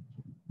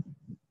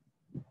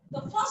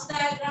 The first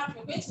diagram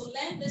we're going to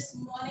learn this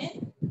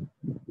morning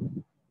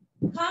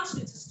comes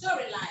with a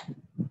storyline.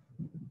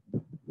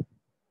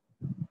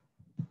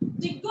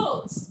 The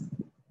goat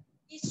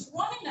is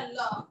running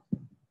along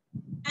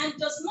and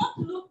does not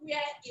look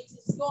where it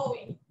is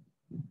going.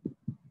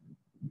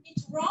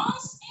 It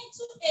runs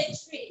into a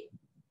tree.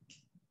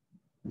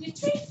 The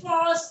tree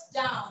falls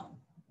down.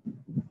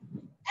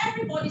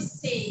 Everybody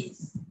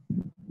says,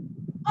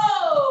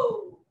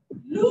 "Oh,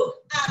 look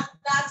at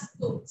that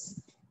goat.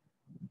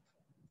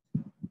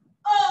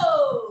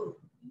 Oh,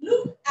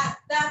 look at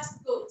that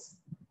goat."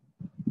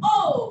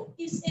 Oh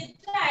is a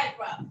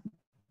diagram.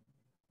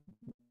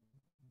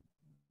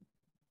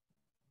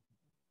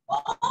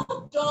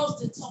 Oh does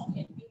the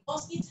talking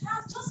because it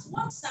has just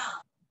one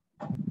sound.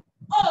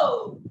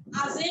 Oh,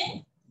 as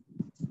in,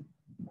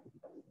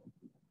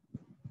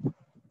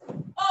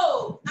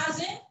 oh, as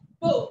in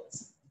boat.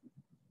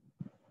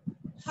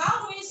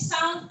 How do we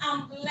sound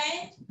and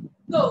blend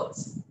goat?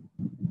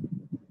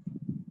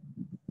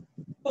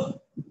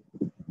 Boat.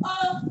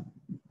 Oh,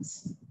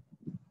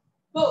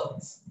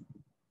 boat.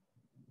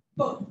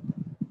 Boat.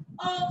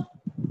 Oh,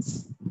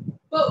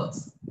 boat.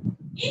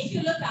 If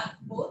you look at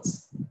boat,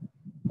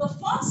 the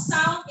first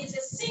sound is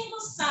a single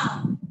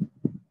sound.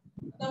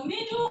 The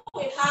middle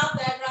we have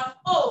diagram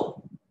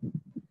O,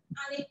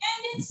 and the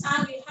ending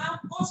sound we have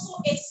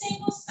also a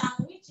single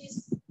sound, which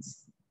is t.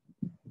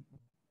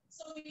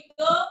 So we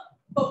go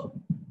boat,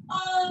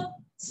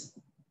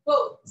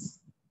 boat.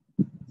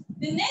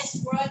 The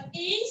next word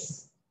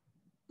is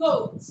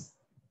goat.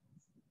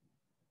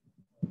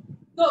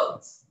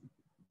 Goat.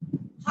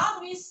 How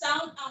do we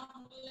sound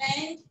and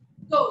blend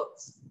goat?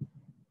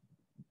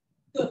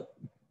 Goat.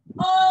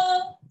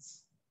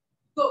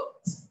 Goat.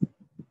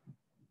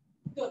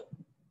 Goat.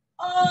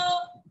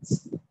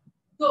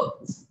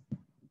 Goat.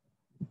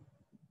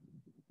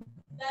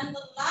 Then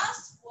the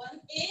last one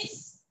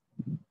is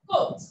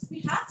goat.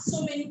 We have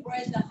so many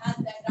words that have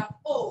diagram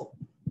O.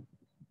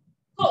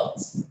 Goat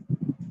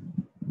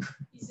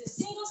is a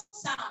single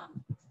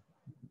sound.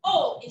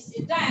 O is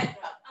a diagram.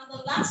 And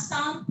the last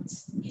sound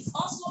is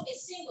also a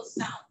single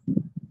sound.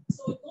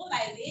 So we go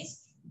like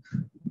this.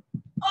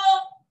 O,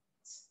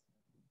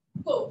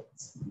 goat.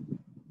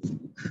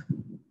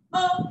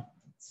 O,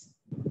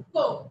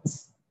 goat.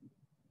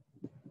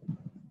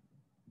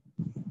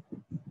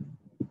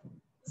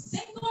 The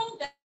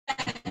second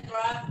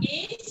diagram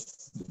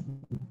is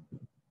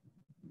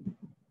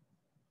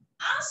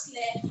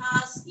Asle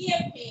has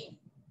ear pain.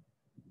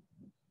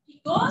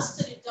 He goes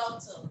to the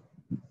doctor.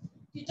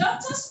 The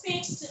doctor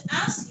speaks to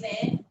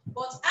Asle,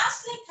 but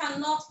Asle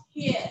cannot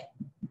hear.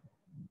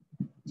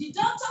 The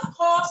doctor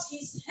calls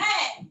his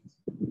hand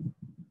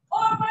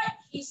over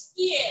his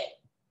ear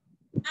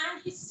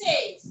and he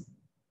says,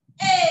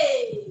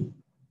 "Hey,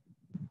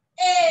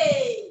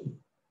 hey,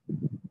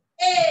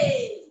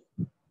 hey,"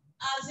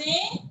 as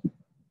in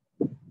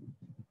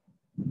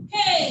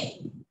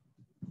pain.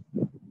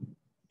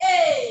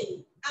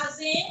 Hey, as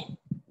in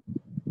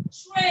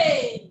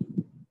train.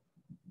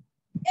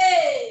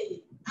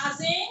 Hey, as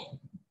in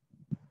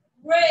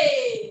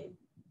rain.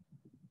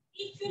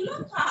 If you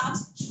look at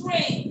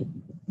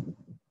train,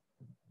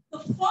 the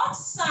fourth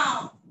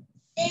sound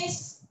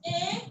is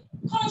a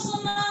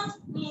consonant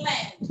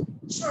blend,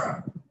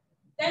 tr.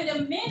 Then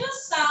the middle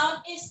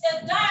sound is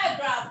a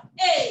diagram,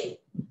 A,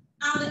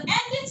 and the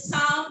ending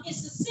sound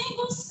is a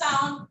single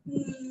sound,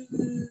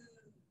 mm.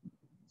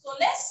 So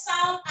let's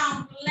sound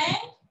and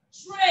blend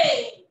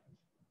train,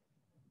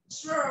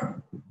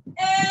 tr,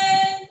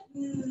 and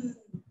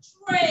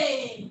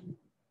train,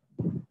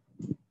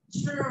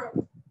 tr,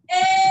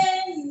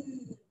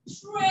 and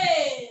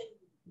train.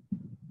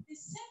 The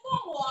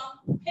second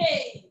one,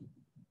 pain,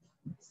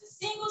 is a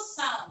single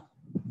sound,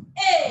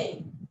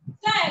 A,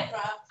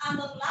 diagram, and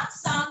the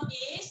last sound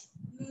is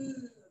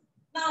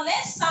Now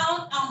let's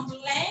sound and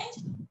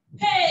blend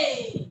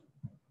pain,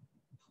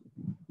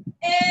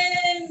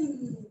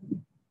 and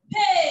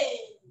pain,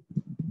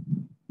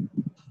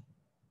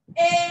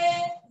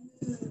 and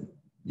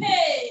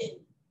pain.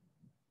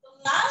 The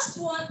last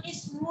one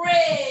is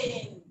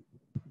rain.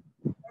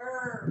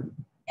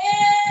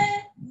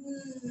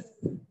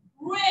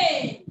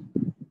 Rain.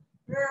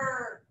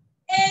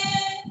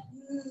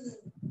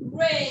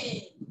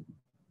 Rain.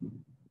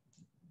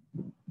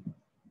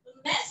 The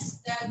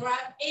next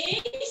diagram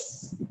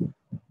is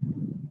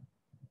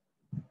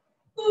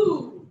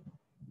ooh.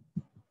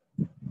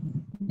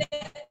 The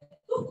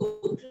cuckoo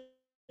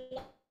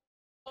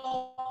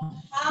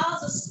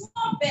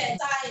bird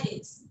tied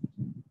it.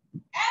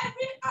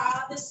 Every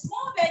hour, the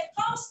small bird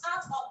comes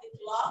out of the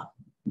clock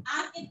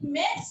and it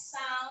makes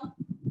sound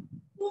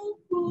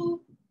cuckoo,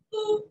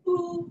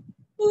 cuckoo,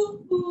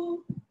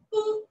 cuckoo,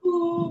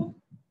 cuckoo.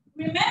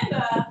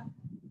 Remember,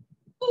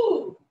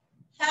 oo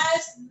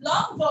has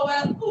long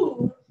vowel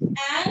oo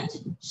and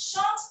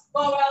short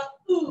vowel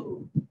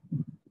oo.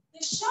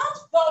 The short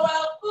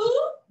vowel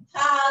oo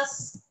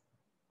has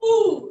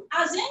oo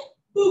as in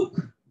book,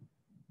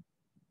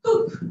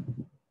 cook,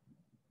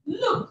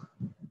 look,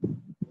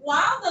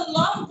 while the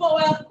long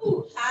vowel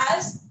oo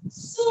has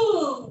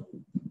soon,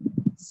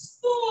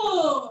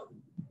 spoon,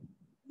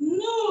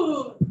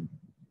 noon.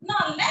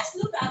 Now let's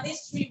look at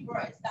these three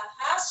words that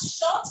has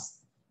short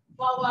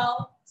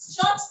vowel,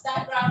 short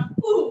diagram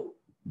oo.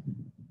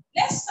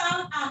 Let's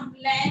sound and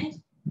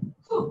blend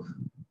cook,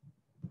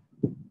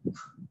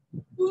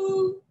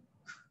 coo,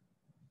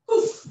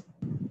 coof,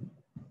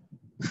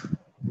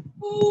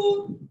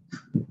 coo,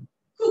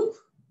 cook.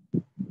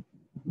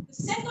 The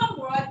second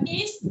word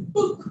is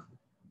book,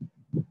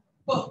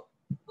 book,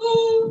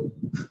 book,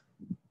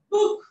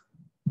 book,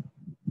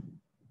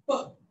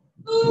 book,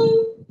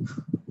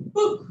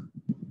 book.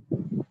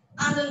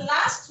 And the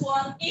last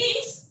one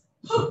is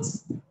hoot,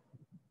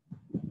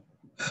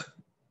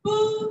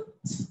 hoot,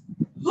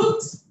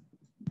 hoot,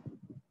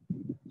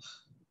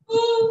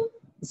 hoot,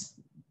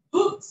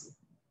 hoot.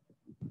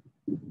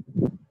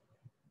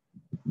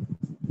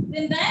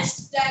 The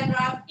next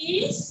diagram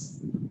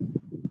is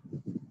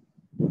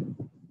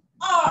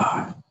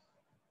R.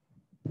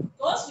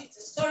 Goes with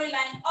the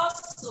storyline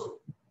also.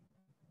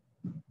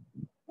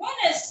 When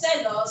a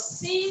seller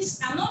sees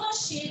another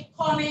sheep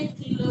coming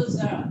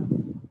closer,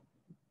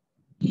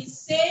 he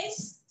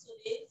says to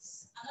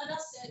this another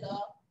seller,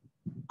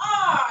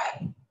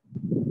 I,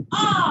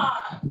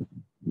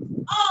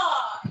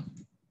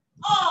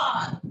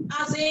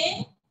 as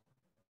in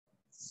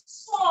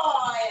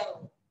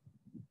soil.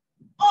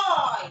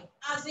 I,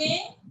 as in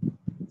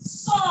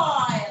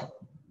soil.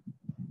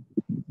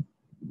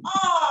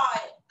 I,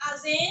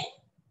 as in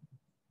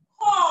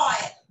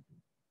coil.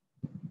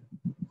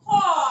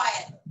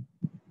 Coil.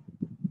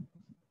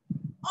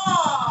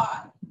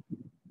 I.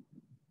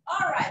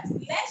 All right,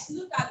 let's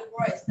look at the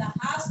words that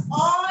has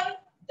I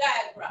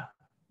diagram.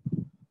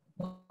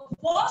 The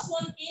first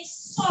one is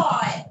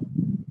soil.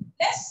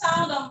 Let's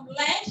sound and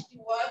blend the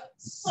word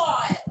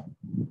soil.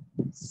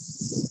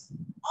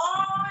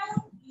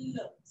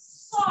 Oil,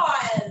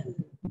 soil.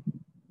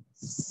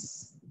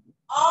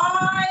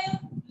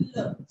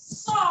 Oil,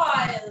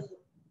 soil.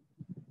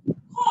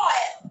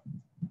 Coil.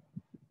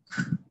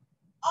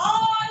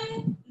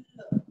 Oil,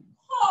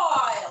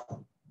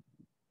 coil.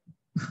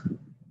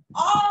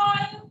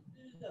 Oil,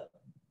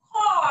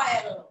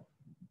 coil.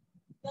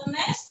 The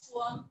next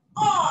one,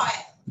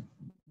 oil.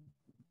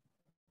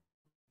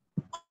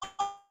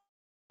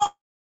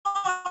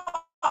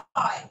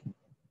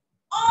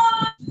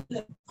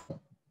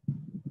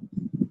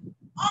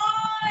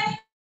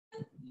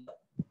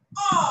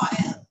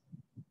 Oil.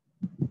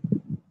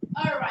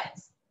 All right.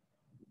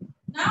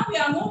 Now we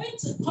are moving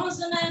to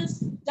consonant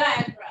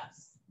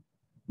diagrams.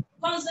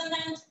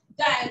 Consonant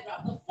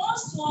diagram. The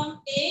first one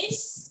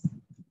is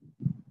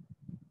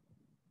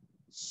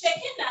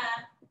Shekina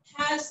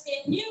has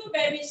a new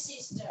baby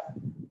sister.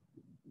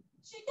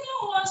 Shekina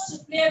wants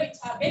to play with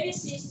her baby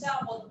sister,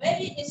 but the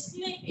baby is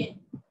sleeping.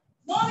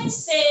 Mommy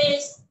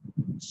says,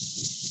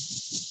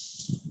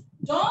 shh,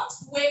 don't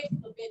wake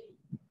the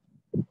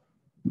baby.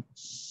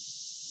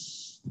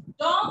 Shh,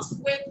 don't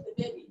wake the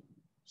baby.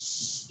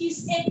 Shh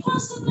is a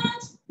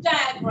consonant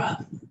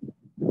diagram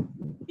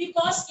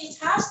because it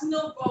has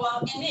no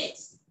vowel in it.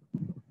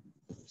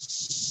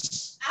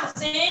 Shh,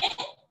 as in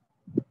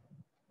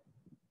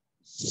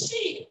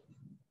sheep.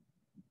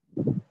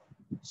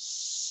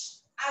 Shh,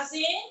 as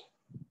in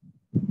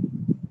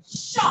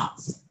shot.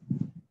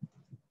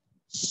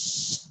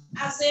 Shh,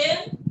 as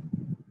in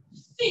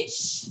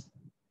fish.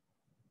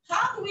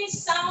 How do we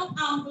sound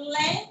and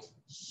blend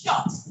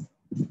shot?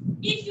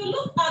 If you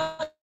look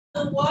at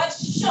the word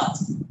shot,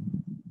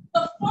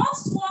 the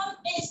first one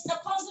is a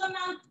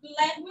consonant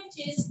blend,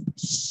 which is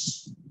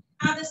sh,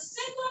 and the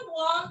second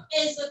one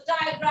is the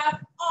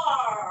diagram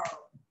R.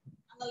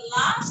 And the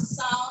last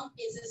sound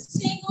is a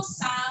single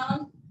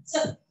sound t,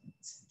 t,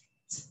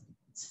 t,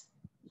 t.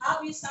 How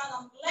do we sound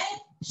and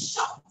blend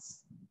shot?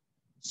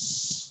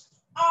 Sh,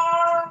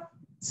 R,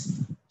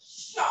 t,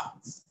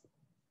 shot.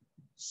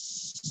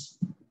 Sh,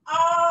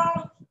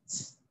 R,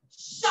 t,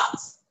 shot.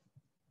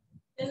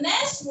 The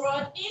next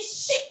word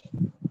is sheep.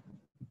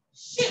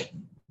 Sheep.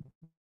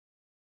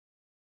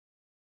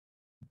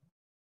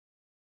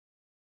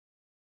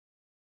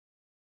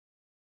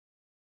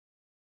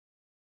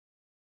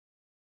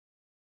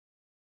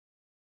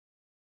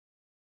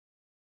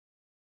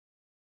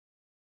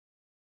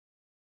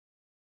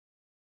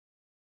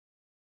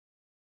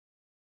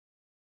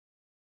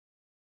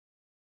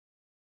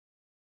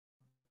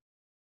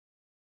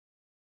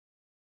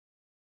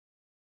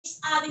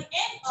 At the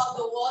end of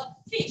the word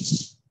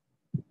fish.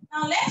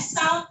 Now let's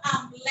sound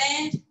and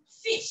blend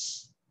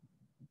fish.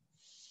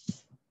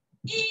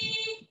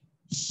 E,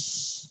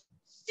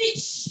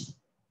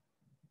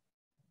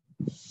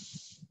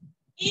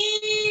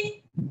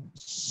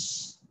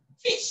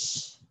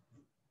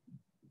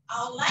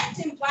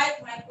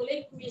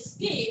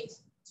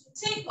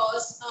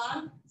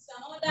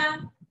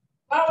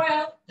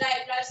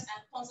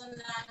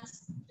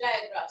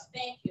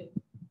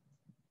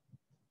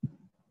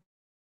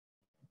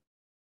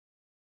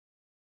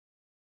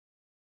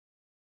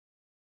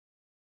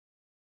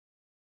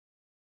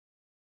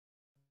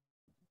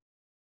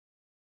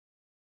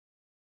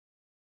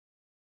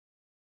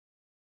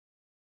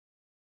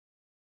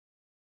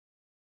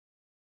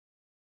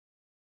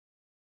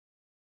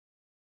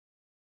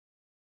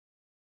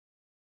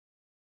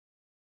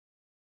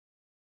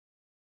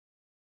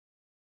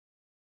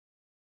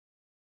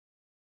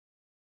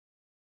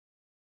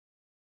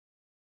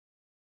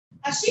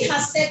 As she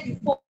has said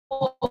before,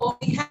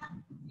 we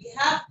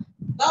have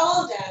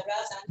vowel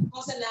diagrams and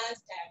consonant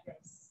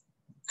diagrams.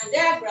 And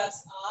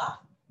diagrams are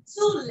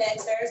two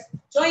letters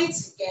joined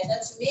together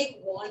to make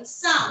one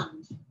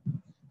sound.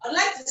 I'd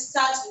like to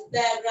start with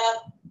diagram.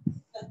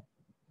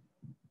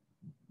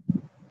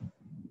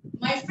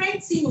 My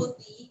friend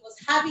Timothy was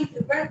having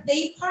a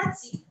birthday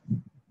party,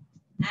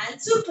 and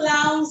two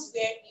clowns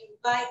were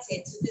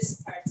invited to this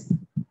party.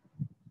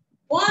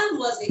 One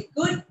was a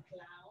good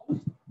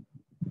clown,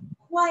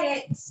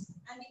 quiet,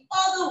 and the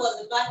other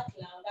was a bad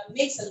clown that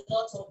makes a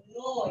lot of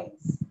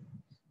noise.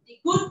 The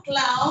good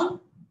clown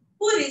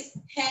put his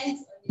hands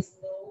on his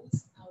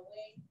nose and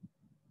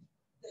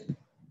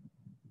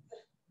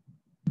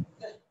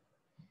went,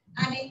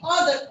 and the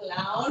other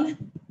clown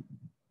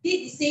did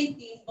the same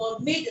thing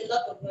but made a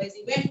lot of noise.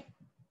 He went,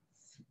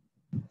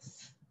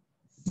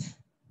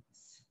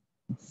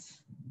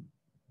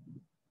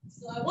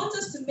 so I want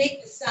us to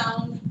make the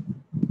sound.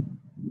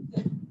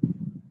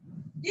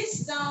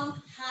 This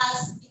sound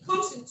it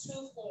comes in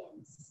two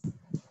forms.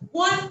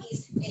 One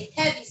is a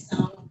heavy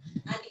sound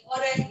and the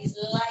other is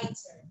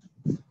lighter.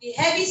 The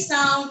heavy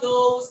sound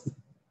goes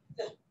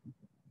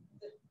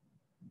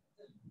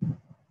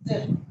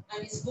and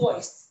is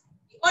voiced.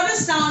 The other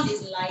sound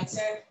is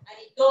lighter and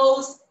it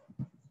goes,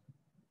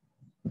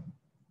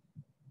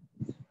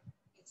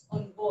 it's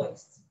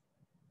unvoiced.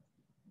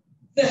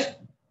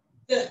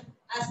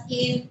 As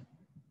in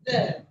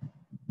the,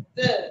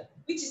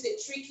 which is a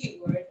tricky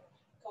word,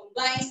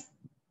 combines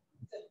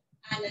the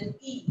and an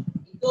E.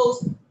 It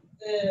goes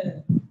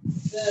the,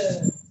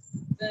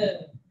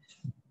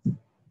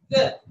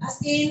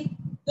 as in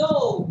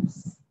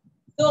those,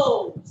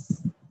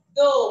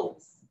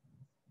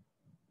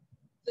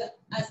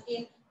 as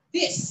in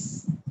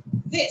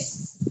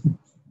this.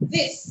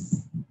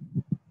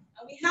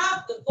 And we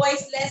have the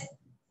voiceless,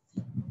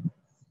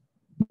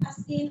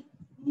 as in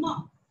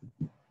moth,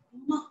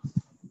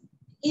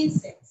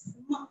 insects,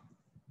 moth.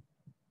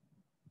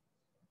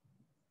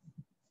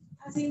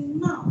 As in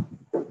mouth.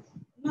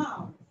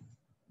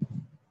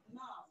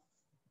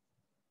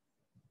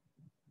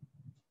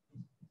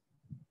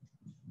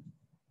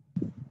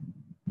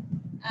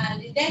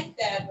 And the next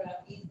diagram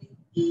is the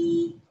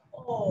E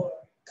or.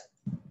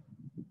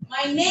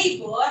 My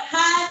neighbor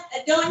had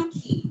a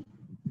donkey.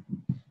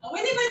 And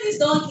whenever this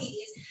donkey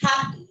is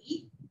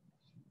happy,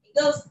 it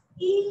goes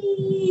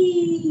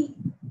E.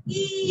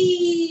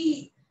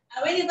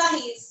 And whenever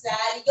he is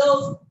sad, it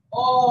goes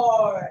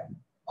or.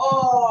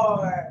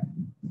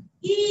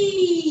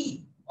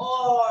 E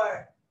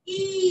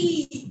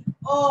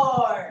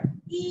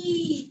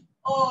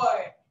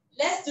or.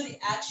 Let's do the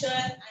action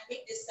and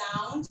make the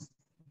sound.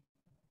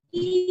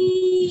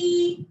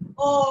 E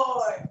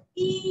or.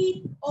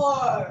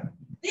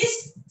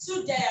 These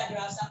two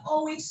diagrams are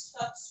always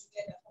stuck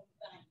together from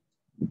time.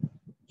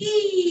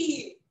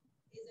 E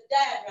is a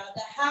diagram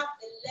that have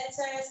the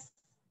letters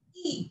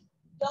E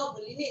double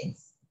in it.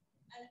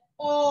 And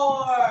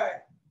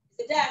or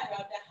is a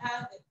diagram that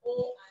have the O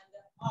and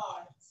the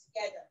R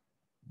together.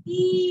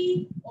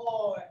 E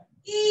or.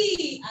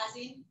 E as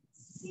in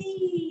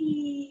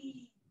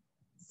C.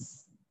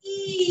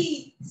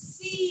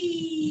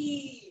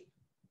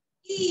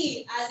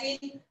 E as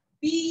in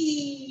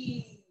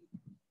B.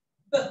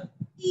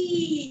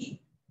 B.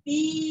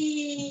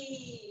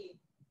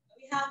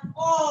 We have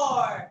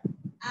or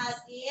as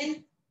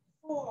in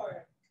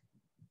fork.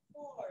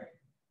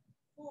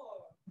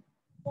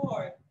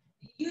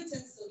 The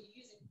utensil you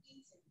use in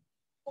eating.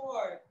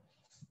 Fork.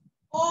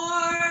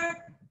 Fork.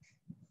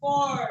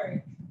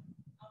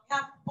 We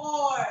have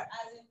or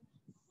as in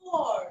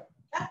four.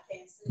 That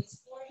pencil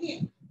is for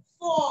him.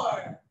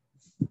 Four.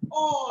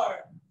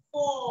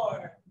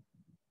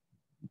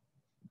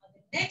 Now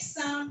the next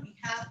sound we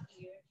have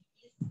here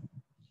is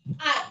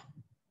I.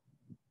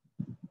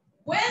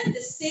 When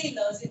the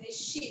sailors in the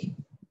ship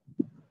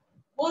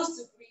wants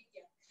to greet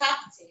their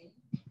captain,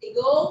 they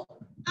go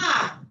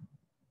I.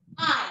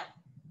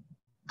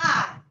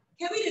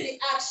 Can we do the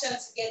action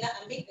together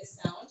and make the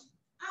sound?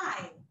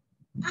 I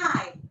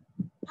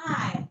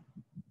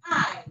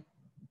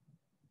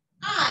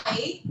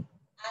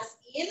as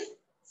in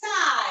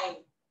tie.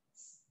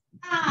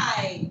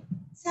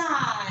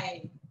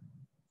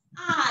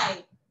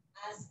 I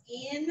as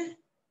in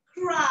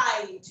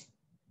cried.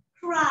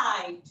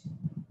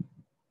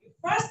 The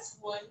first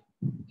one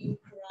in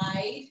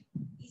cried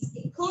is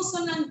a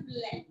consonant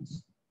blend.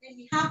 Then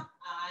we have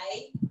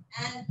I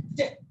and D.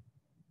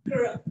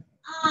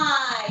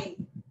 I,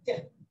 D,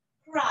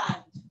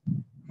 cried.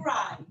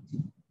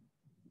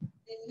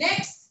 The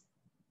next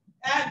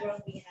diagram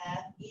we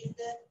have is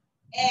the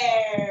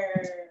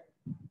air.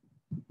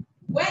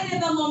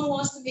 Whenever mom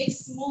wants to make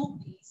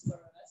smoothies for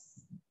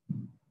us,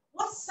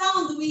 what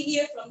sound do we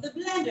hear from the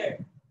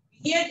blender? We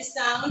hear the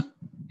sound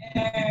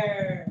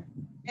air.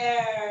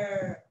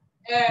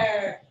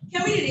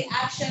 Can we do the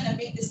action and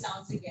make the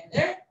sound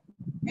together?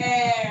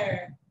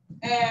 Air.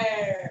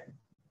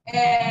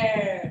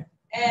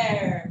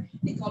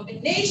 The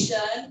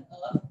combination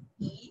of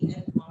E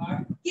and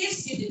R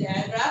gives you the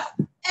diagram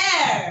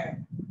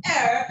air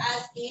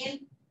as in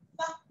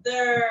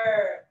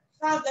father,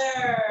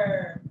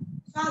 father,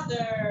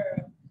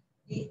 father.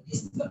 The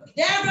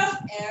diagram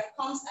of air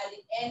comes at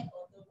the end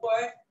of the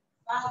word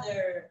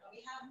father. And we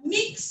have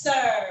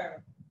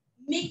mixer,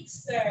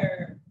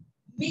 mixer,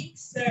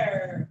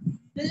 mixer,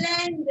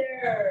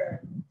 blender,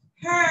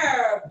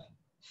 herb,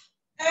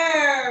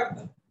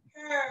 herb,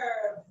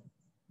 herb,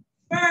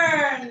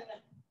 fern,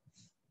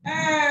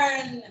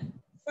 earn,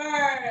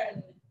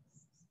 fern.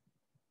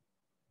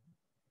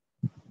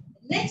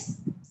 The next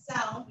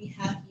sound we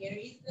have here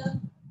is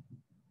the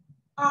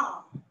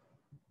R.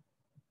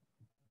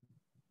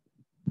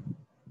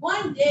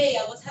 One day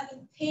I was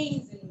having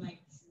pains in my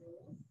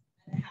throat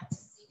and I had to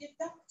see the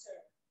doctor.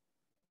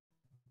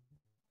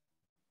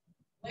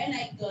 When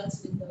I got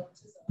to the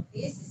doctor's office,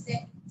 he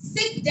said,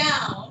 sit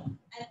down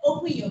and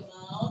open your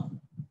mouth.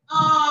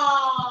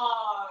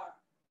 R.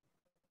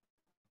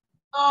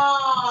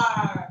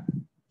 R.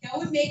 Can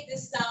we make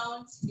this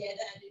sound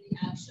together and do the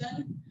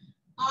action?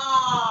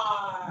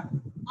 R.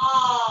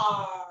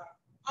 R.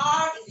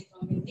 R is a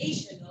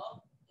combination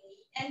of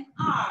A and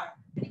R.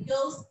 And it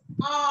goes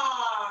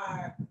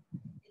R.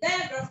 The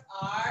diagram of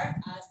R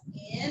as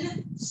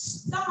in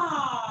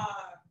star.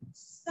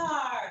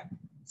 Star.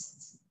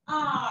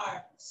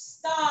 R.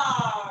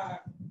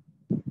 Star.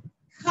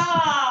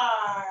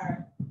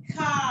 Car.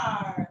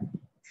 Car.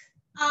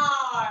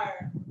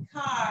 R.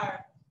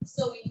 Car.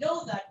 So we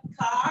know that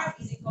car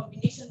is a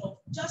combination of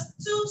just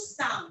two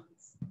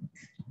sounds.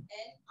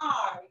 And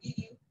R will give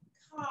you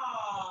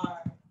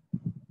car.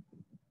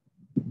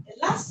 The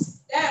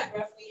last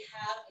diagram we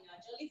have in our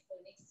Jolly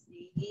Phonics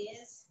today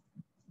is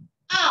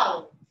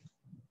ow.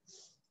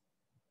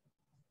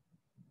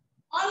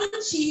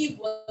 Oluchi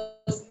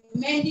was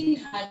mending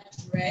her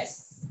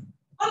dress.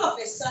 All of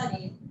a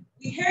sudden,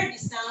 we heard the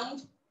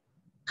sound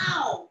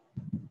ow,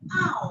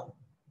 ow,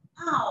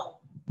 ow.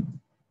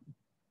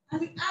 And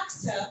we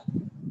asked her,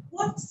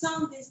 what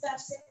sound is that?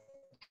 She said,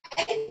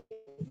 I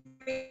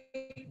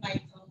break my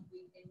tongue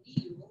with a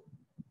needle,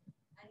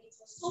 and it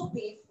was so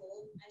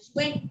painful. And she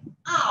went,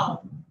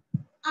 ow,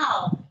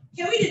 ow.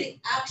 Can we do the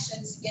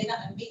action together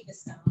and make the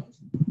sound?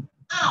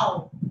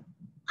 Ow,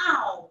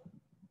 ow,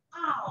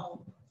 ow.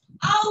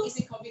 Ow is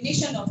a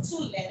combination of two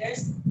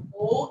letters,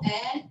 O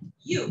and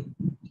U.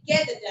 You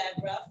get the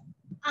diagram?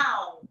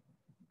 Ow,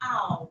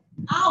 ow.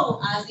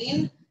 Ow as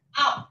in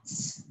out,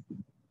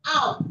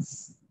 out.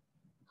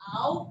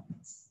 Out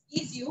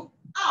gives you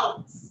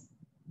out,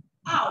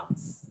 out.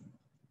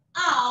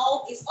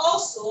 Ow is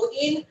also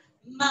in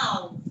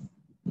mouth,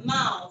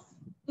 mouth.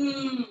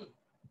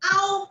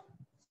 Ow,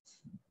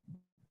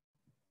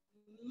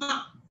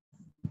 mouth,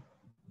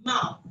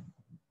 mouth,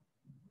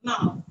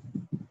 mouth.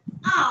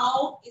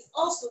 Ow is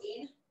also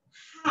in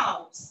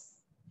house,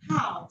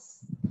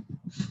 house.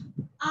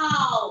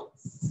 Out,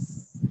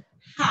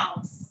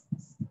 house.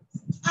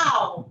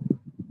 Ow,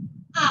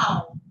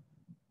 ow.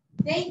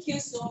 Thank you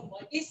so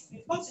much.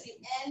 We've come to the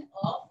end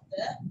of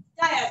the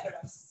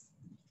diagrams.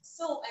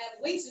 So I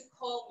am going to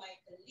call my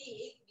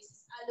colleague,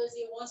 Mrs.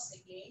 Alozie, once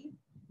again,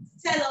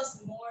 to tell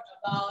us more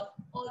about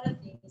other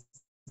things.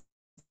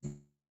 Thank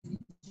you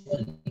so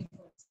much.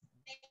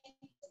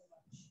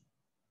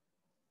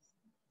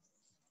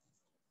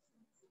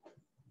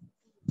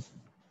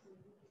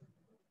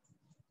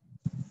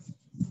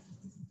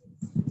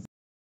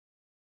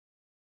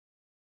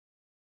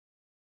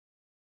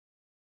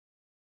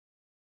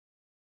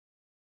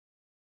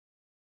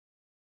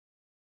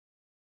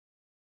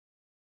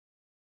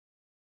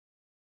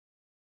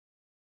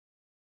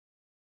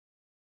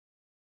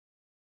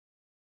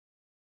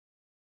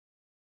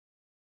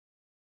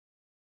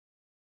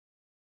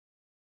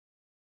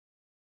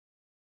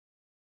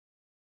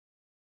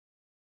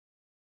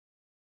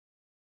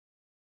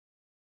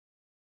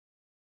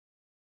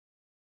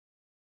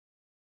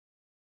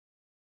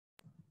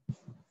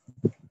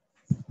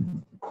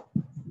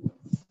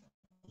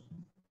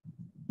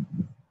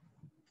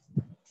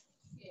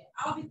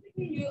 I'll be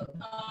taking you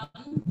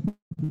on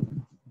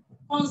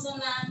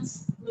consonant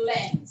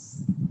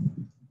blends.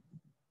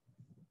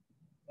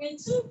 When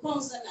two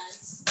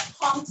consonants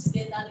come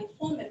together, they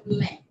form a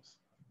blend.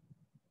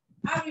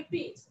 I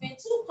repeat, when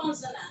two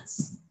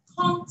consonants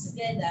come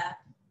together,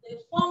 they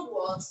form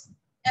what?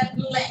 A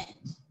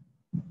blend.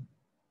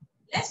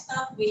 Let's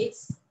start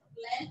with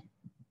blend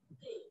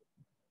P.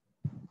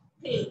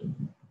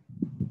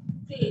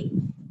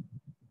 P.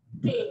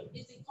 P.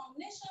 It's a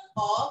combination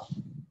of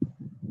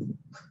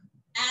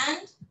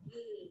and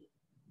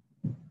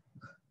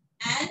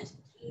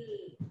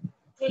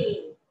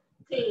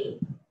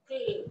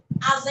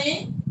as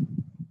in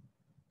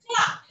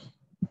clap,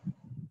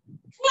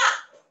 clap,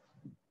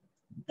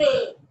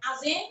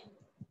 as in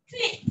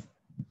click,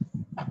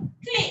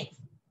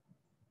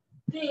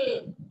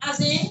 click, as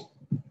in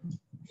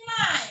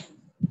climb,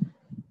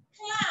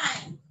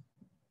 climb,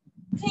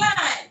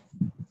 climb.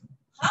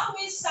 How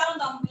we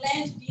sound and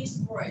blend these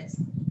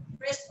words?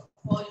 First of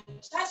all, you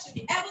should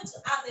be able to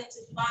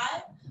identify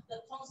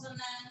the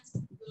consonant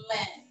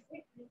blend.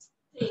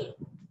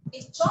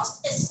 It's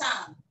just a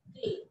sound.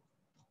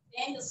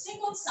 Then the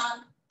single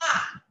sound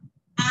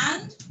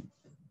and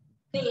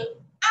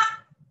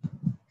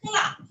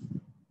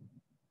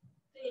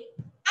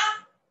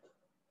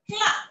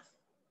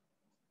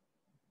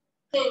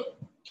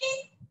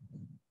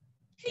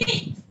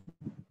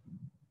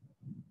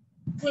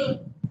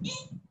Clip.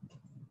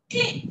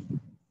 Clip.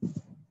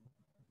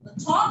 The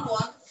third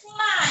one,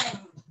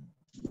 climb.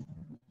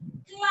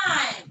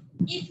 Climb.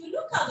 If you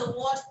look at the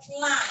word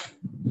climb,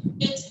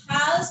 it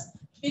has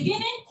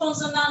beginning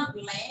consonant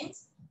blend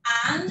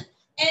and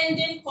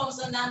ending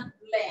consonant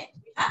blend.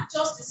 We have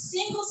just a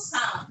single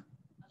sound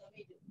in the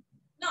middle.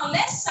 Now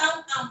let's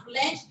sound and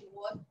blend the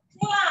word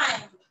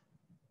climb.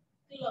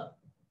 Climb.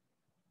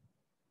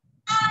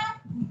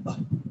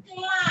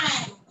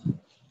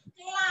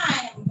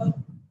 Climb.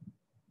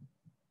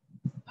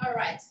 All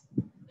right.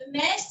 The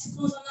next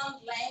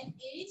consonant blend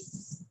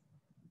is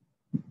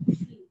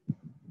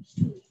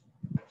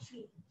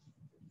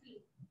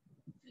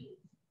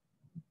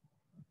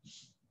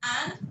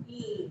and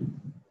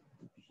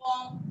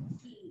form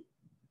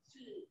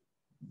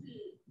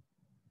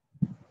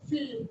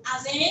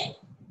as in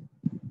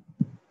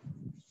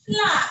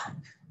flag,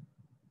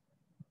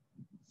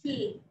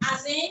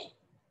 as in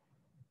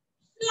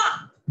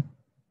flap,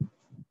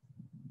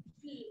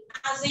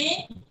 as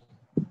in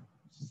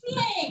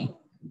fling.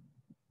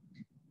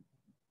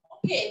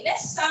 Okay,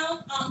 let's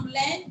sound and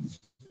blend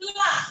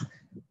flag,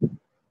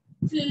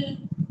 flag,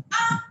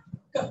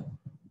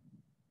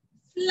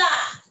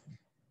 flag,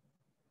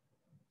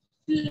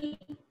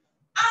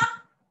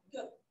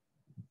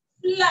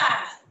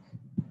 flag.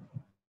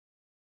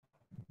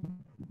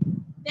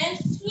 Then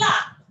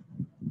flap,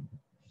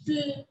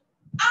 flap,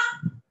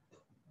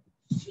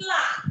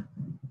 flap,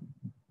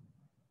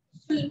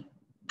 flap,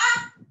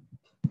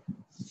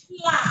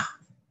 flap.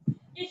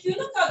 If you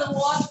look at the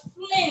word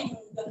fling,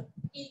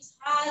 it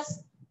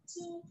has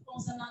two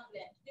consonant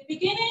blend. The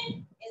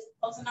beginning is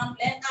consonant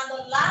blend, and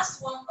the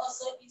last one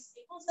also is a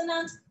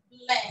consonant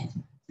blend.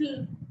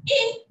 Fling,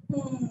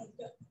 fling,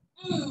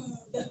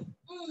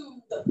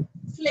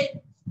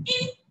 fling,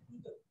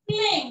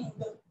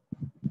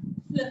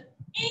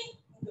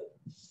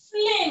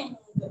 fling.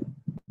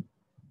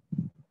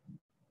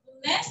 The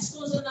next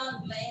consonant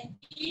blend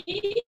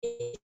is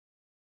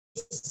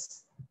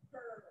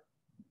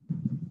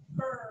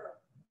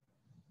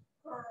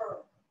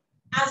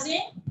as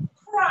in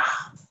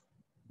crab,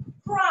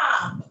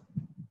 crab,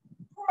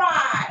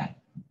 cry,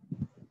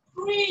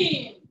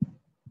 cream,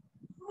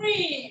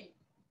 cream,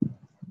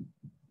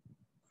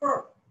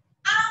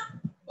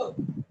 apple,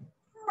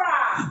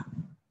 crab,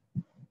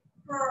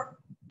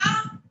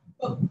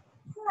 apple,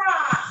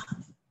 crab.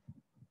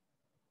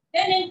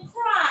 Then in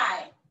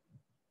cry,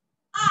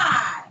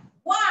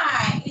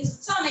 Y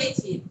is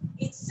alternative.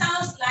 It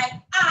sounds like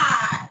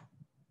I.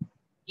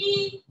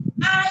 E,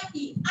 I,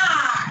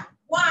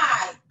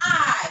 Y,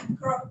 I,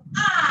 cry,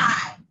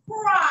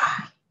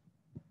 cry,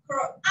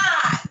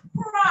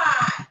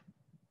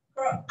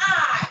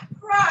 cry,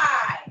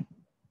 cry.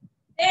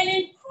 Then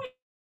in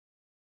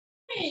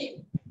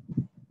cream,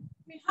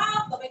 we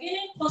have the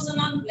beginning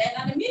consonant blend,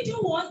 and the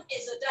middle one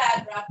is a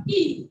diagram.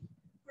 E,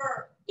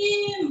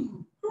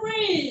 cream,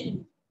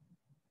 cream,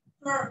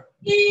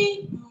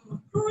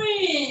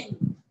 cream.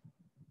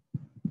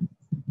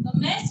 The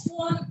next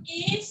one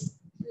is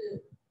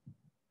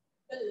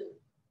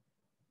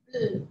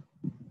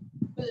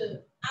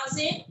as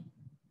in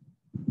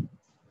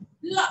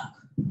luck,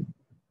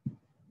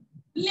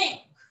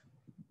 blink,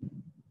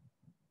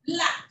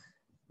 black.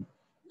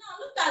 Now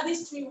look at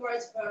these three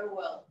words very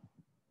well.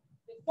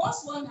 The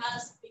first one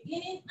has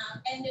beginning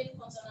and ending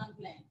consonant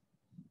blend.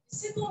 The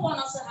second one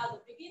also has the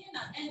beginning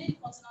and ending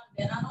consonant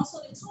blend, and also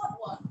the third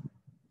one,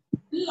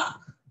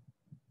 luck,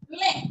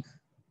 blink,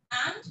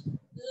 and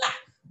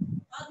lack.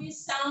 How do you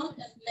sound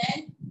and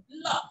blend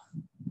luck?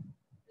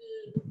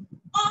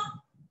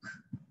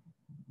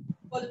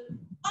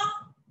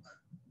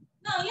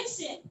 Now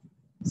listen,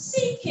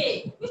 CK,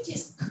 which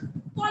is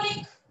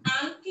colic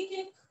and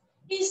kicking,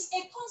 is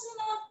a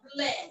consonant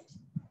blend.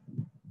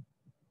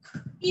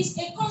 Is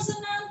a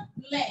consonant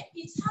blend.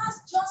 It has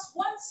just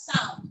one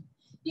sound.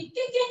 The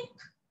kicking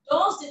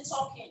does the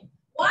talking.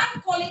 Why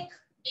colic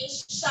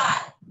is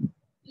shy?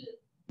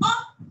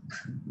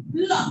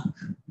 Luck.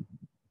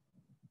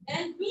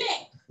 And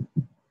blink.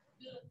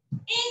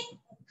 Ink,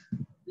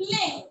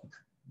 blink.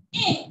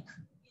 Ink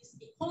is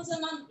a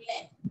consonant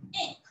blend.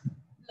 Ink,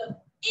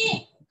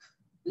 ink,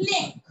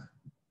 blink.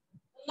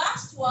 The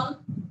last one,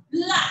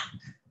 black,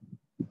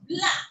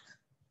 black,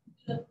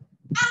 black,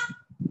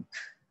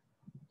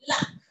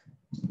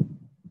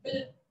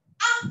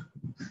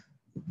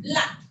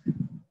 black.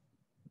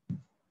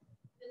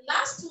 The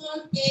last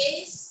one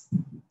is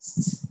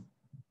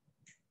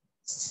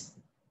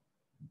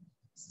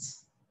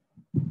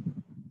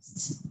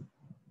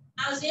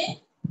as in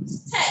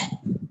step,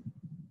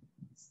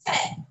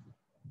 step,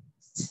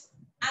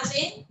 as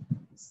in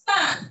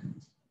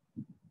stand,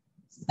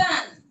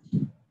 stand,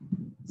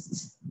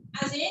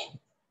 as in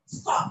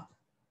stop,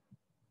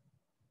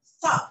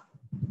 stop.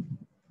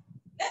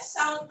 Let's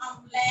sound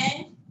and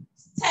blend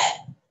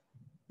step,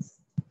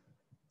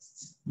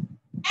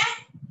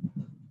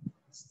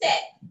 step,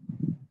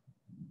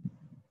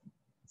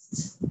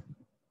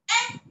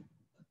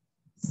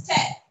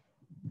 step.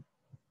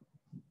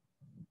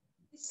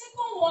 The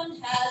second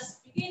one has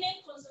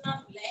beginning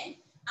consonant blend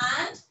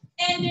and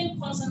ending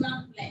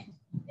consonant blend.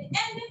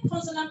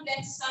 consonant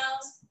blend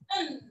sounds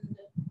and.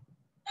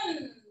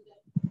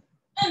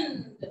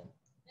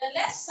 The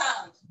left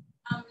sound,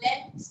 I'm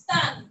left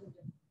stand.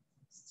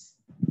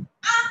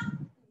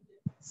 And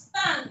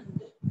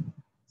stand.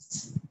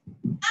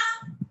 And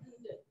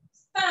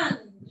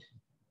stand.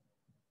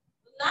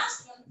 The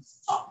last one,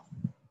 stop.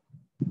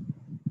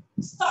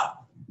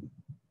 Stop.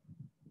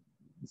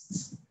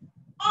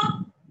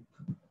 Up.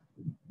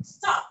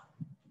 Stop.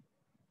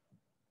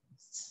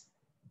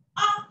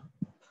 Up.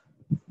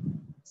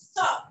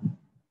 Stop.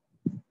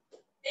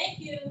 Thank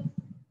you.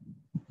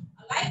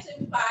 I'd like to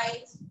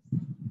invite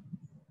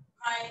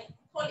my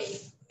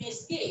colleague,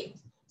 Ms. Gabe,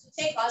 to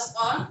take us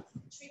on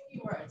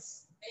tricky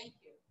words. Thank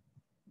you.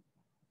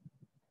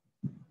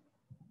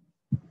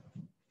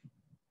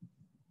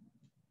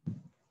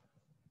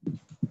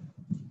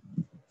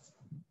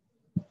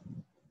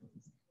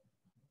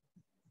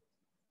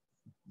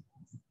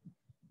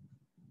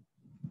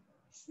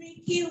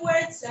 Tricky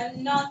words are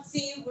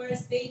naughty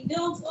words. They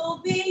don't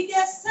obey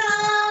their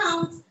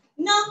sounds.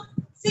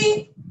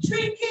 Naughty,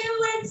 tricky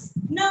words.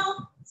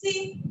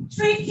 Naughty,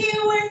 tricky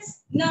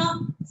words.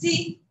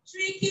 Naughty,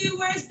 tricky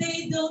words.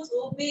 They don't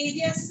obey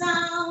their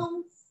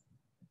sounds.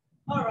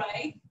 All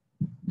right.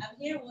 I'm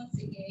here once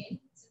again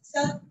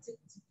to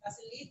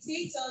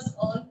facilitate us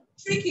on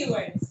tricky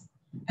words.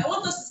 I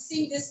want us to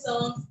sing this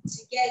song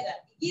together.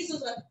 It gives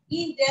us an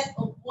in-depth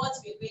of what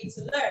we're going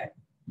to learn.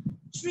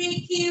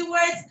 Tricky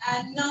words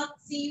are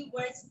naughty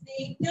words.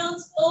 They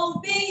don't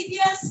obey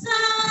their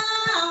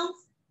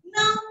sounds.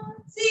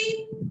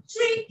 Naughty,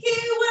 tricky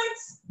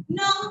words.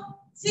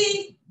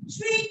 Naughty,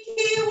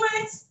 tricky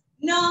words.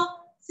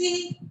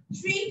 Naughty,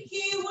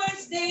 tricky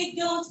words. They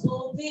don't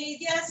obey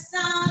their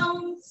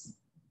sounds.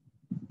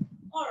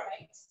 All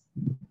right.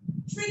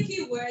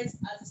 Tricky words,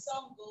 as the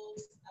song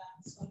goes,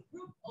 are some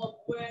group of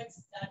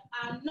words that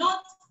are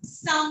not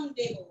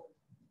soundable.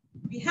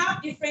 We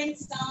have different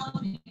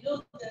sounds. We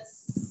know the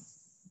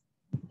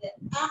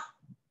ah,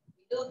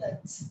 we know the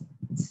t,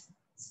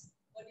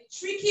 but the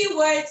tricky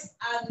words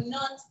are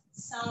not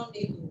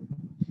soundable.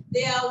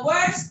 They are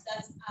words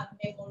that are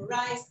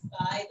memorized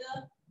by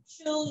the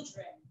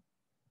children.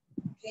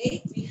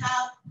 Okay, we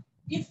have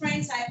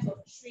different types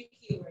of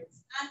tricky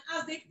words, and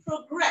as they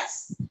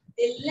progress,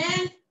 they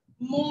learn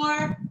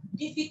more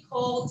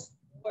difficult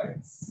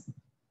words.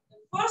 The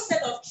first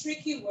set of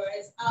tricky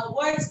words are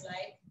words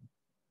like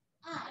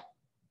I.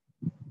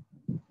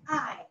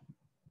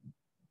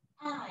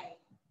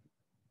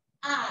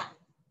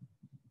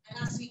 And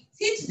as we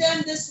teach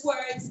them these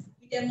words,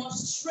 we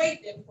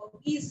demonstrate them for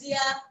easier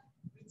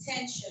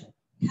retention.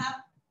 We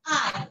have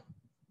I.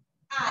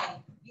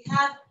 We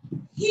have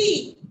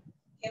he. You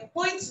can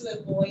point to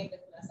a boy in the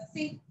class and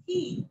say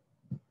he.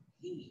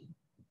 We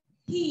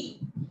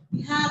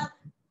have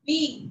B.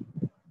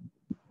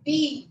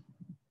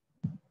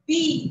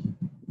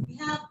 We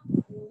have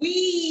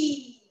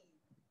we.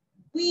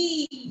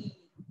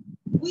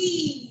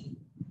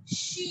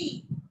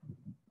 She.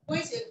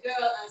 Point to a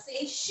girl and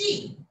say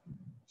she.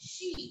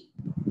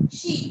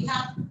 We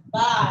have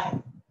by.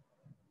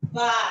 We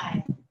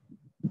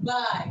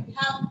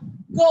have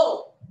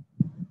go,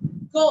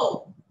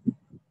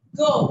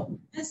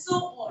 and so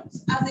on. So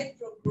as they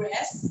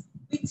progress,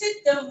 we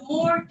teach them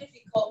more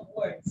difficult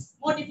words,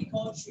 more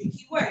difficult,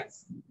 tricky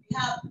words. We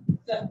have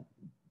the.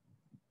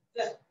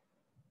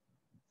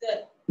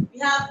 We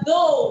have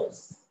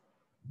those,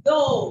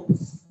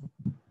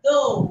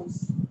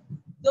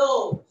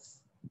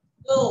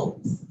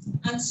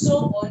 and so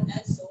on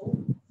and so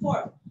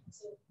forth.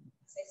 So,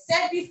 as I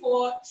said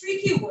before,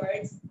 tricky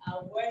words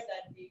are words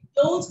that they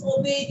don't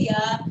obey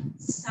their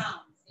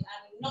sounds. They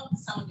are not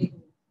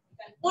soundable. They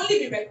can only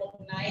be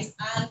recognized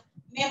and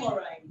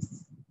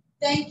memorized.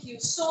 Thank you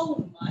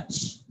so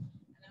much.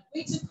 And I'm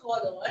going to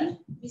call on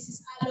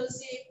Mrs. Alose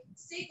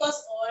to take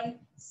us on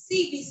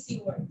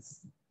CBC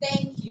words.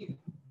 Thank you.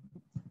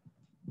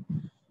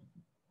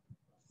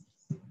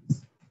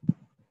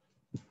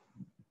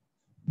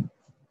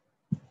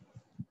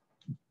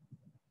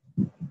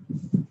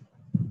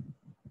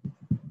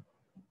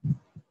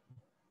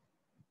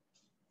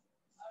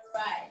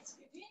 Right,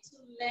 we're going to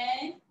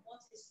learn what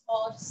is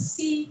called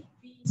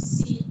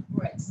CBC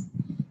words.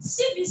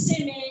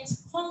 CBC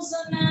means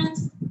consonant,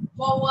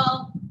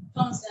 vowel,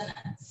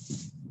 consonant.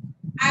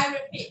 I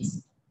repeat,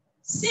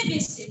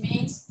 CBC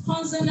means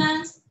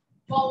consonant,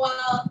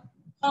 vowel,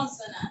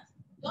 consonant.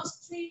 Those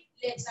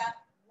 3-letter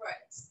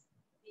words.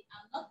 They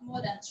are not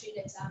more than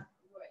 3-letter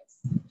words.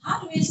 How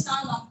do we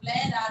sound and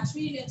blend our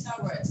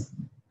 3-letter words?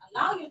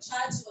 Allow your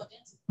child to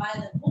identify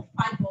the both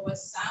 5 vowel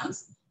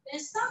sounds. Then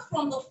start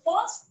from the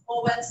first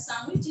vowel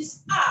sound, which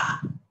is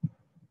R.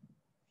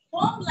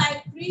 Form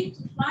like 3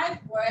 to 5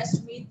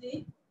 words with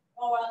the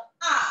vowel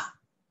R.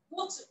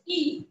 Go to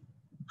E,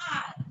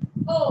 I,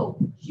 O,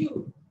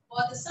 U.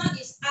 But the sound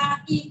is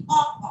R, E,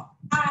 O, O.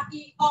 R,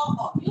 E, O,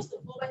 O. Use the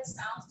vowel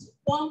sounds to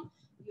form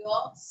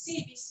your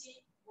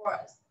CBC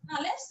words. Now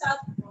let's start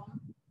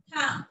from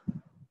count.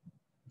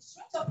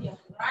 Straight up your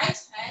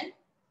right hand.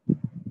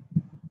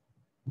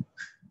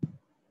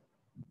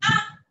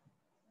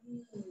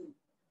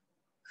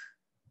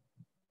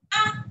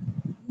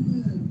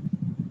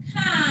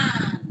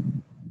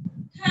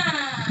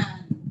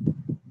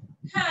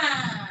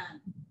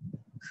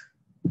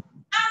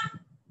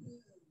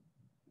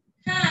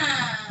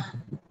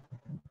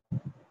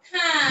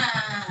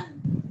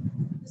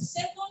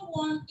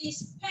 one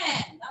is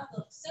pen. That's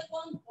the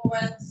second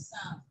vowel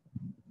sound.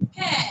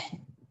 Pen.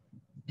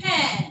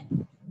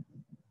 Pen.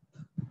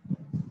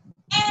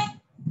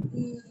 Pen.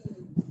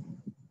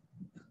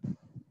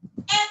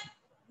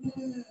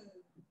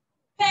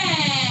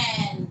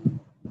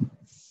 Pen.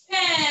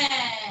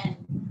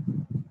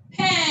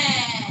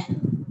 Pen.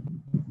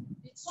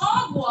 The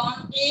third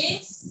one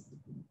is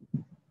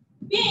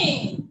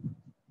bin.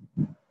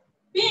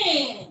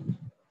 Bin.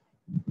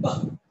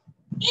 Bin.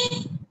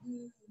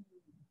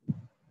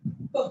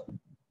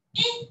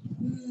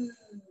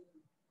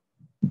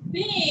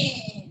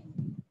 Bin.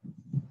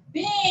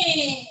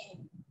 Bin.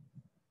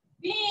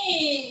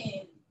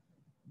 Bin.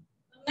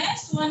 The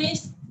next one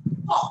is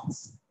pot.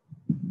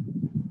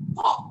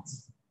 Pot.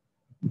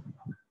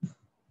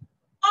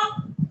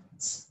 Pot.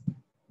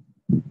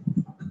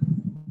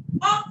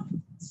 Pot.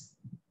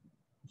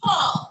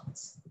 Pot.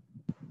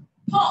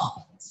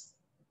 Pot.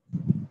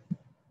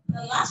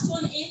 The last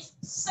one is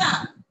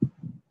sun.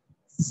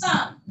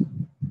 Sun.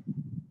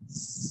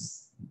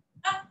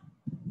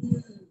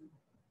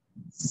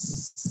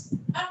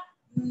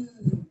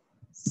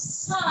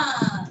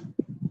 Sun.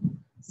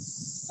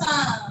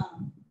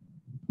 Sun.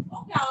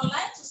 Okay, I would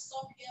like to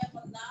stop here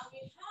for now. We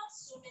have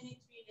so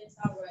many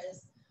three-letter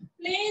words.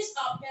 Please,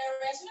 our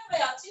parents, whenever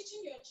you are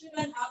teaching your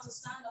children how to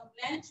sound and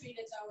blend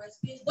three-letter words,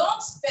 please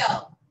don't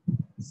spell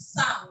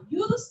sound.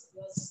 Use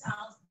your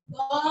sounds.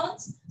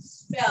 Don't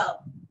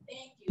spell.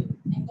 Thank you,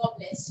 and God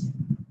bless you.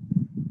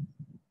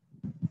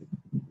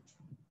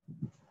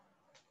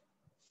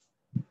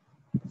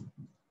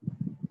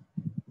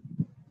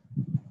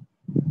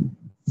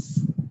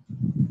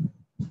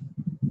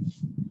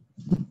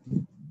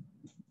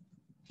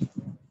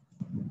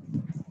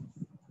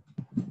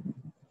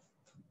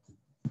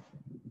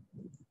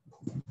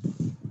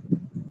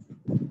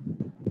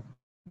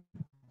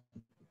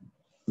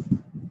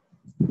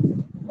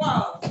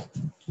 Wow,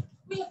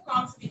 we have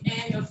come to the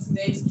end of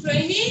today's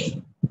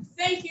training.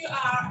 Thank you,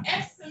 our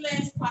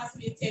excellent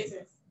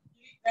facilitators.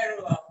 You did very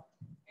well.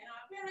 And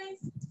our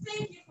parents,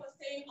 thank you for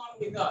staying on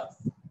with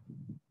us.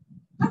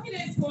 Happy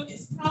Day School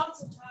is proud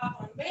to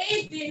have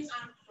amazing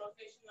and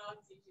professional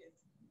teachers.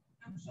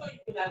 I'm sure you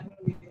will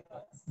agree with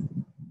us.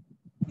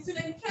 It will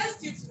interest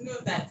you to know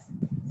that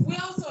we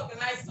also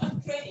organize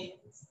such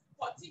trainings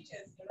for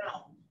teachers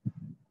around.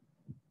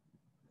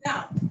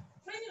 Now,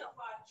 training of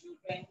our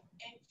children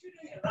and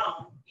children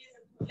around is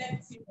a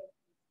collective effort.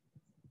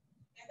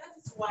 And that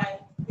is why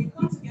we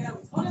come together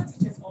with other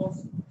teachers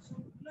also to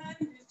learn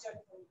this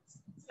journey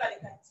so that they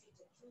can teach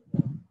the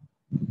children.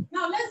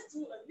 Now let's do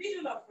a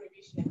little of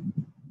revision.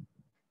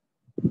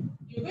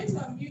 You're going to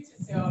unmute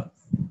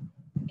yourselves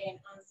and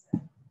answer.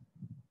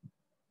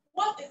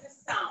 What is the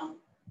sound?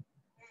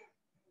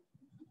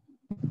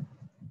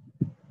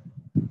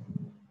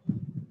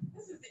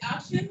 This is the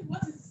action.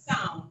 What is the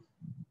sound?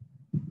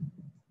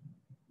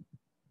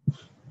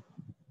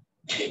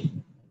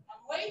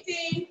 I'm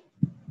waiting.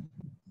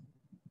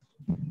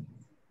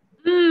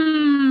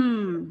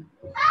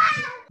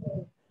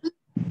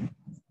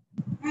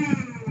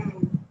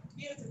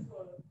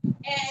 Beautiful.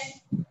 And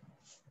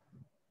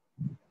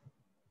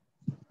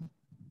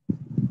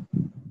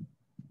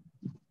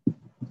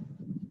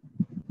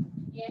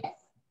yes.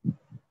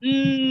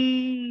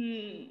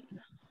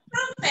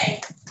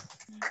 Perfect.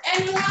 And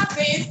you have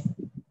this.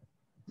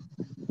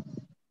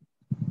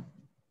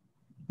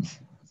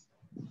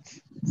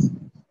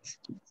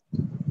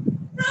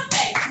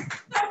 Perfect.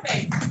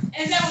 Perfect.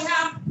 And then we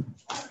have.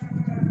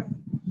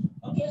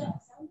 Okay,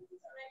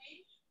 already.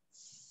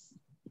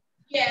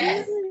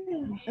 Yes.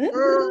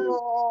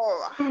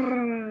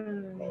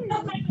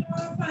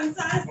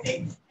 Fantastic.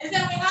 And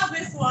then we have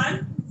this one.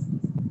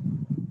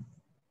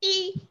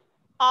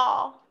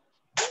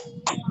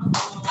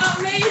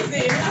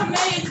 Amazing,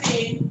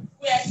 amazing.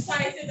 We are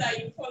excited that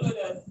you followed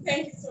us.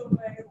 Thank you so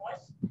very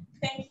much.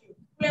 Thank you.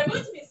 We are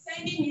going to be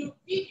sending you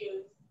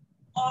videos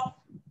of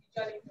the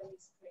Jolly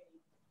Phonics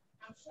training.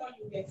 I'm sure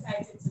you'll be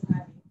excited to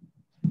have it.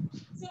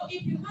 So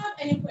if you have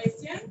any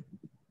question,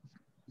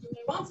 you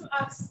may want to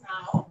ask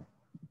now,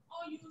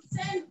 or you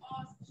send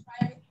us a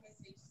private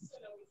message so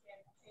that we can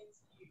attend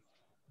to you.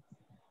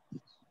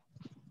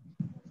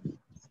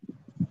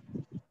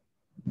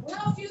 We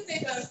have a few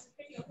seconds to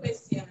pick your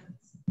questions.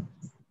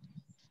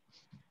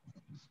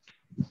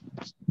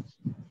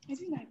 I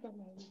think I got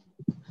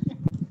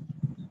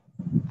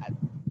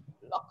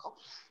lock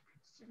off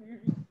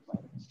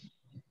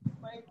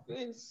my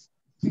face.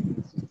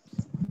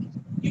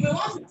 You may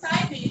want to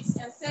type it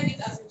and send it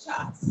as a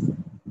chat.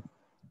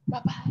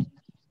 Bye-bye.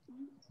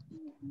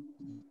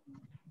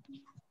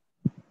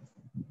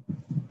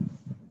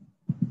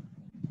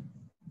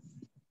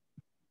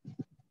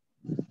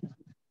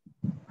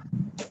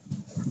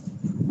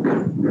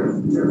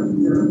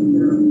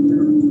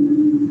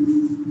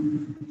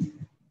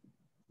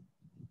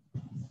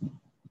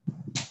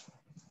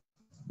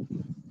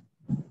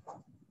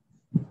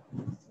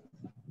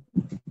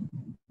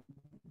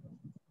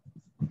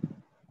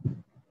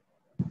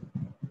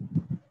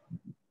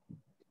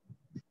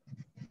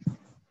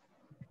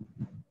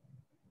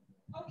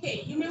 Okay,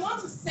 you may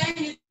want to send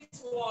it to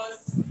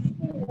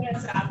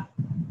WhatsApp.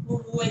 We'll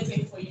be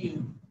waiting for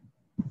you.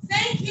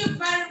 Thank you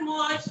very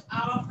much,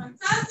 our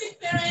fantastic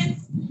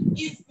parents.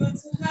 It's good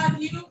to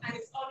have you, and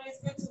it's always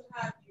good to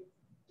have you.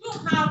 Do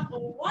have a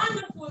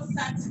wonderful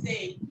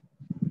Saturday.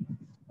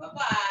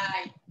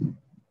 Bye-bye.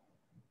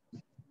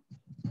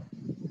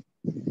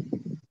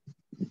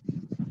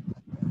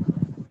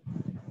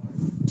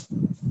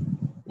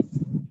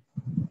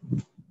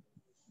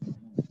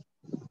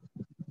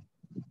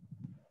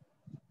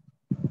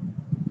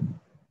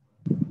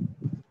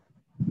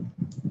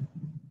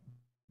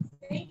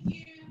 Thank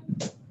you.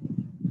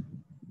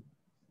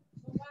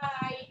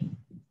 Bye-bye.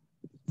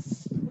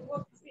 We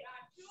hope to see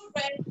our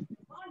children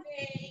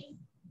Monday.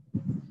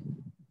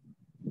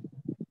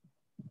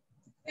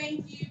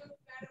 Thank you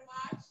very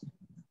much.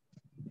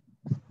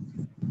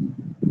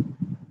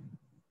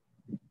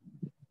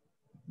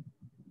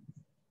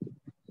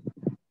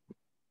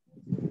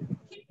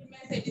 Keep the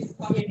messages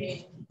coming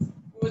in.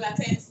 We will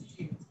attend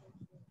to you.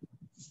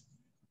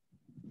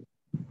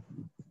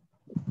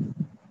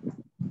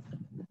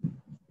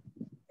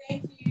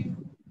 Thank you.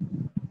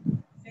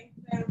 Thank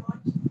you very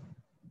much.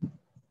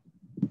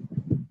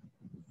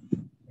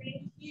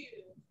 Thank you.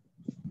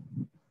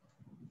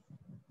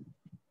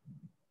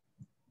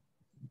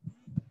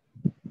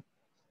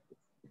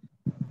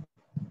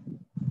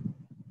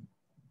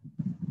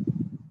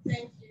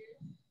 Thank you.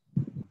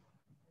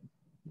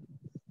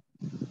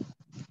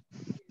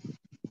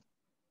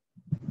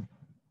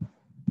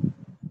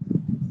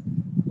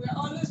 We're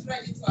always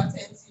ready to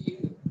attend to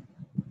you.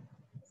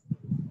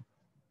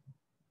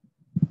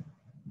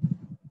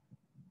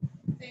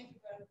 Thank you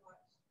very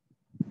much.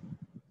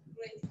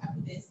 Great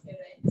happiness,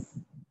 parents.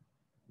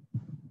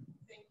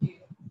 Thank you.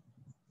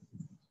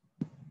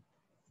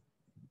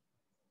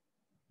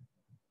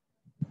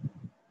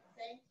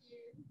 Thank you.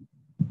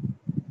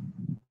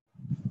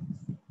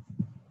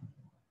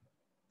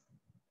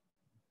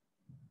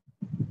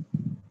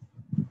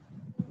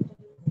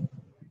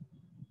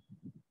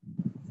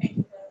 Thank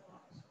you very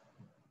much.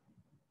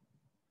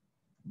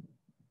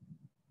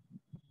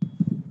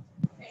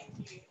 Thank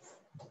you.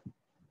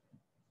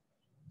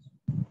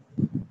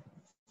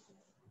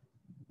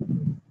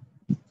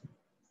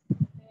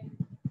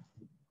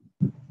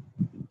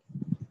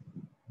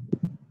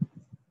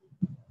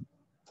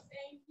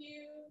 Thank you.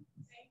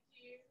 Thank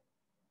you.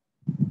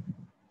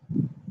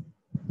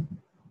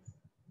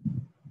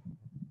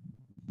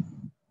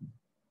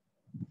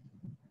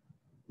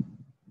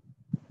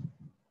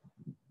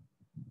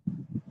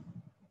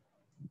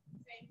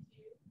 Thank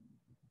you.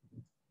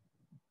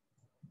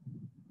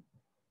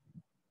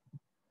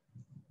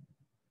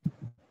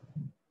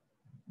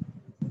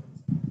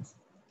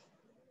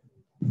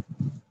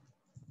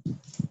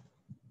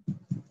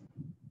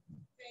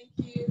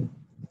 Thank you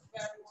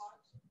very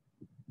much.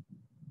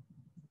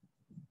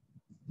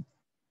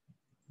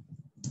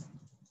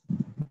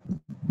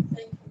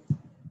 Thank you.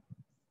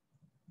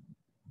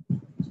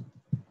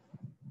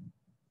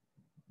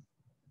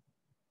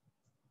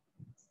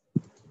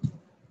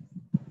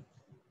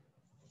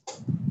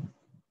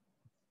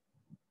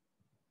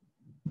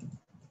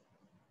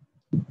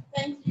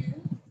 Thank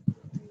you.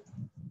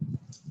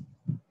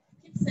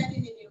 Keep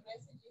sending in your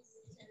messages.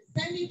 You can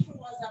send it through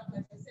WhatsApp,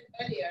 like I said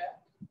earlier.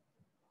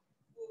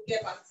 We'll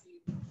get back to you.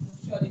 We'll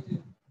surely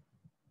do.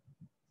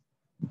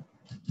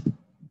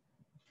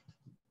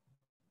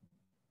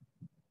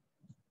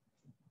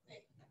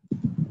 Thank you.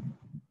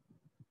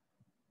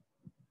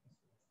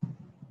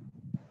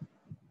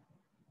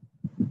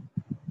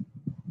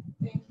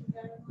 Thank you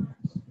very much.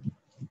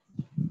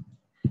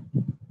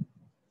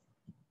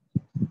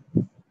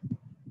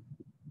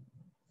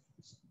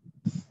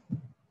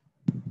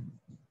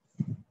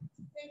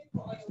 Thank you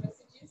for all your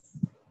messages.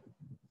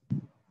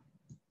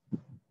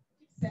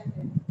 Keep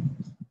sending.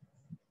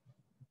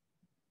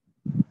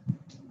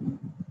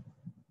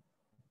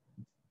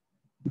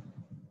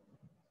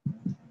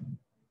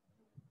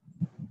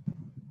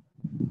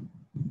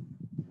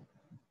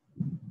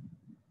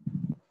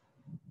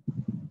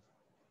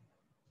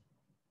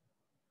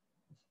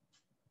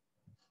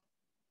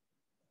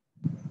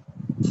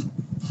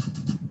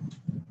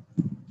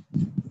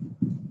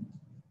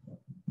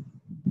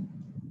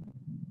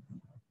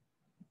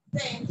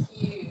 Thank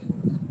you.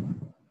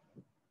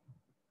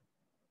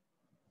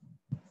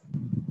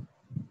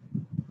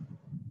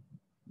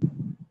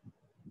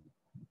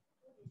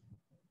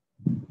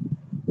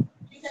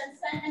 You can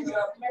send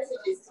your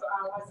messages to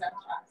our WhatsApp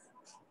chat.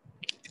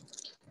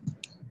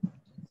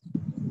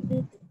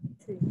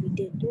 We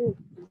did do.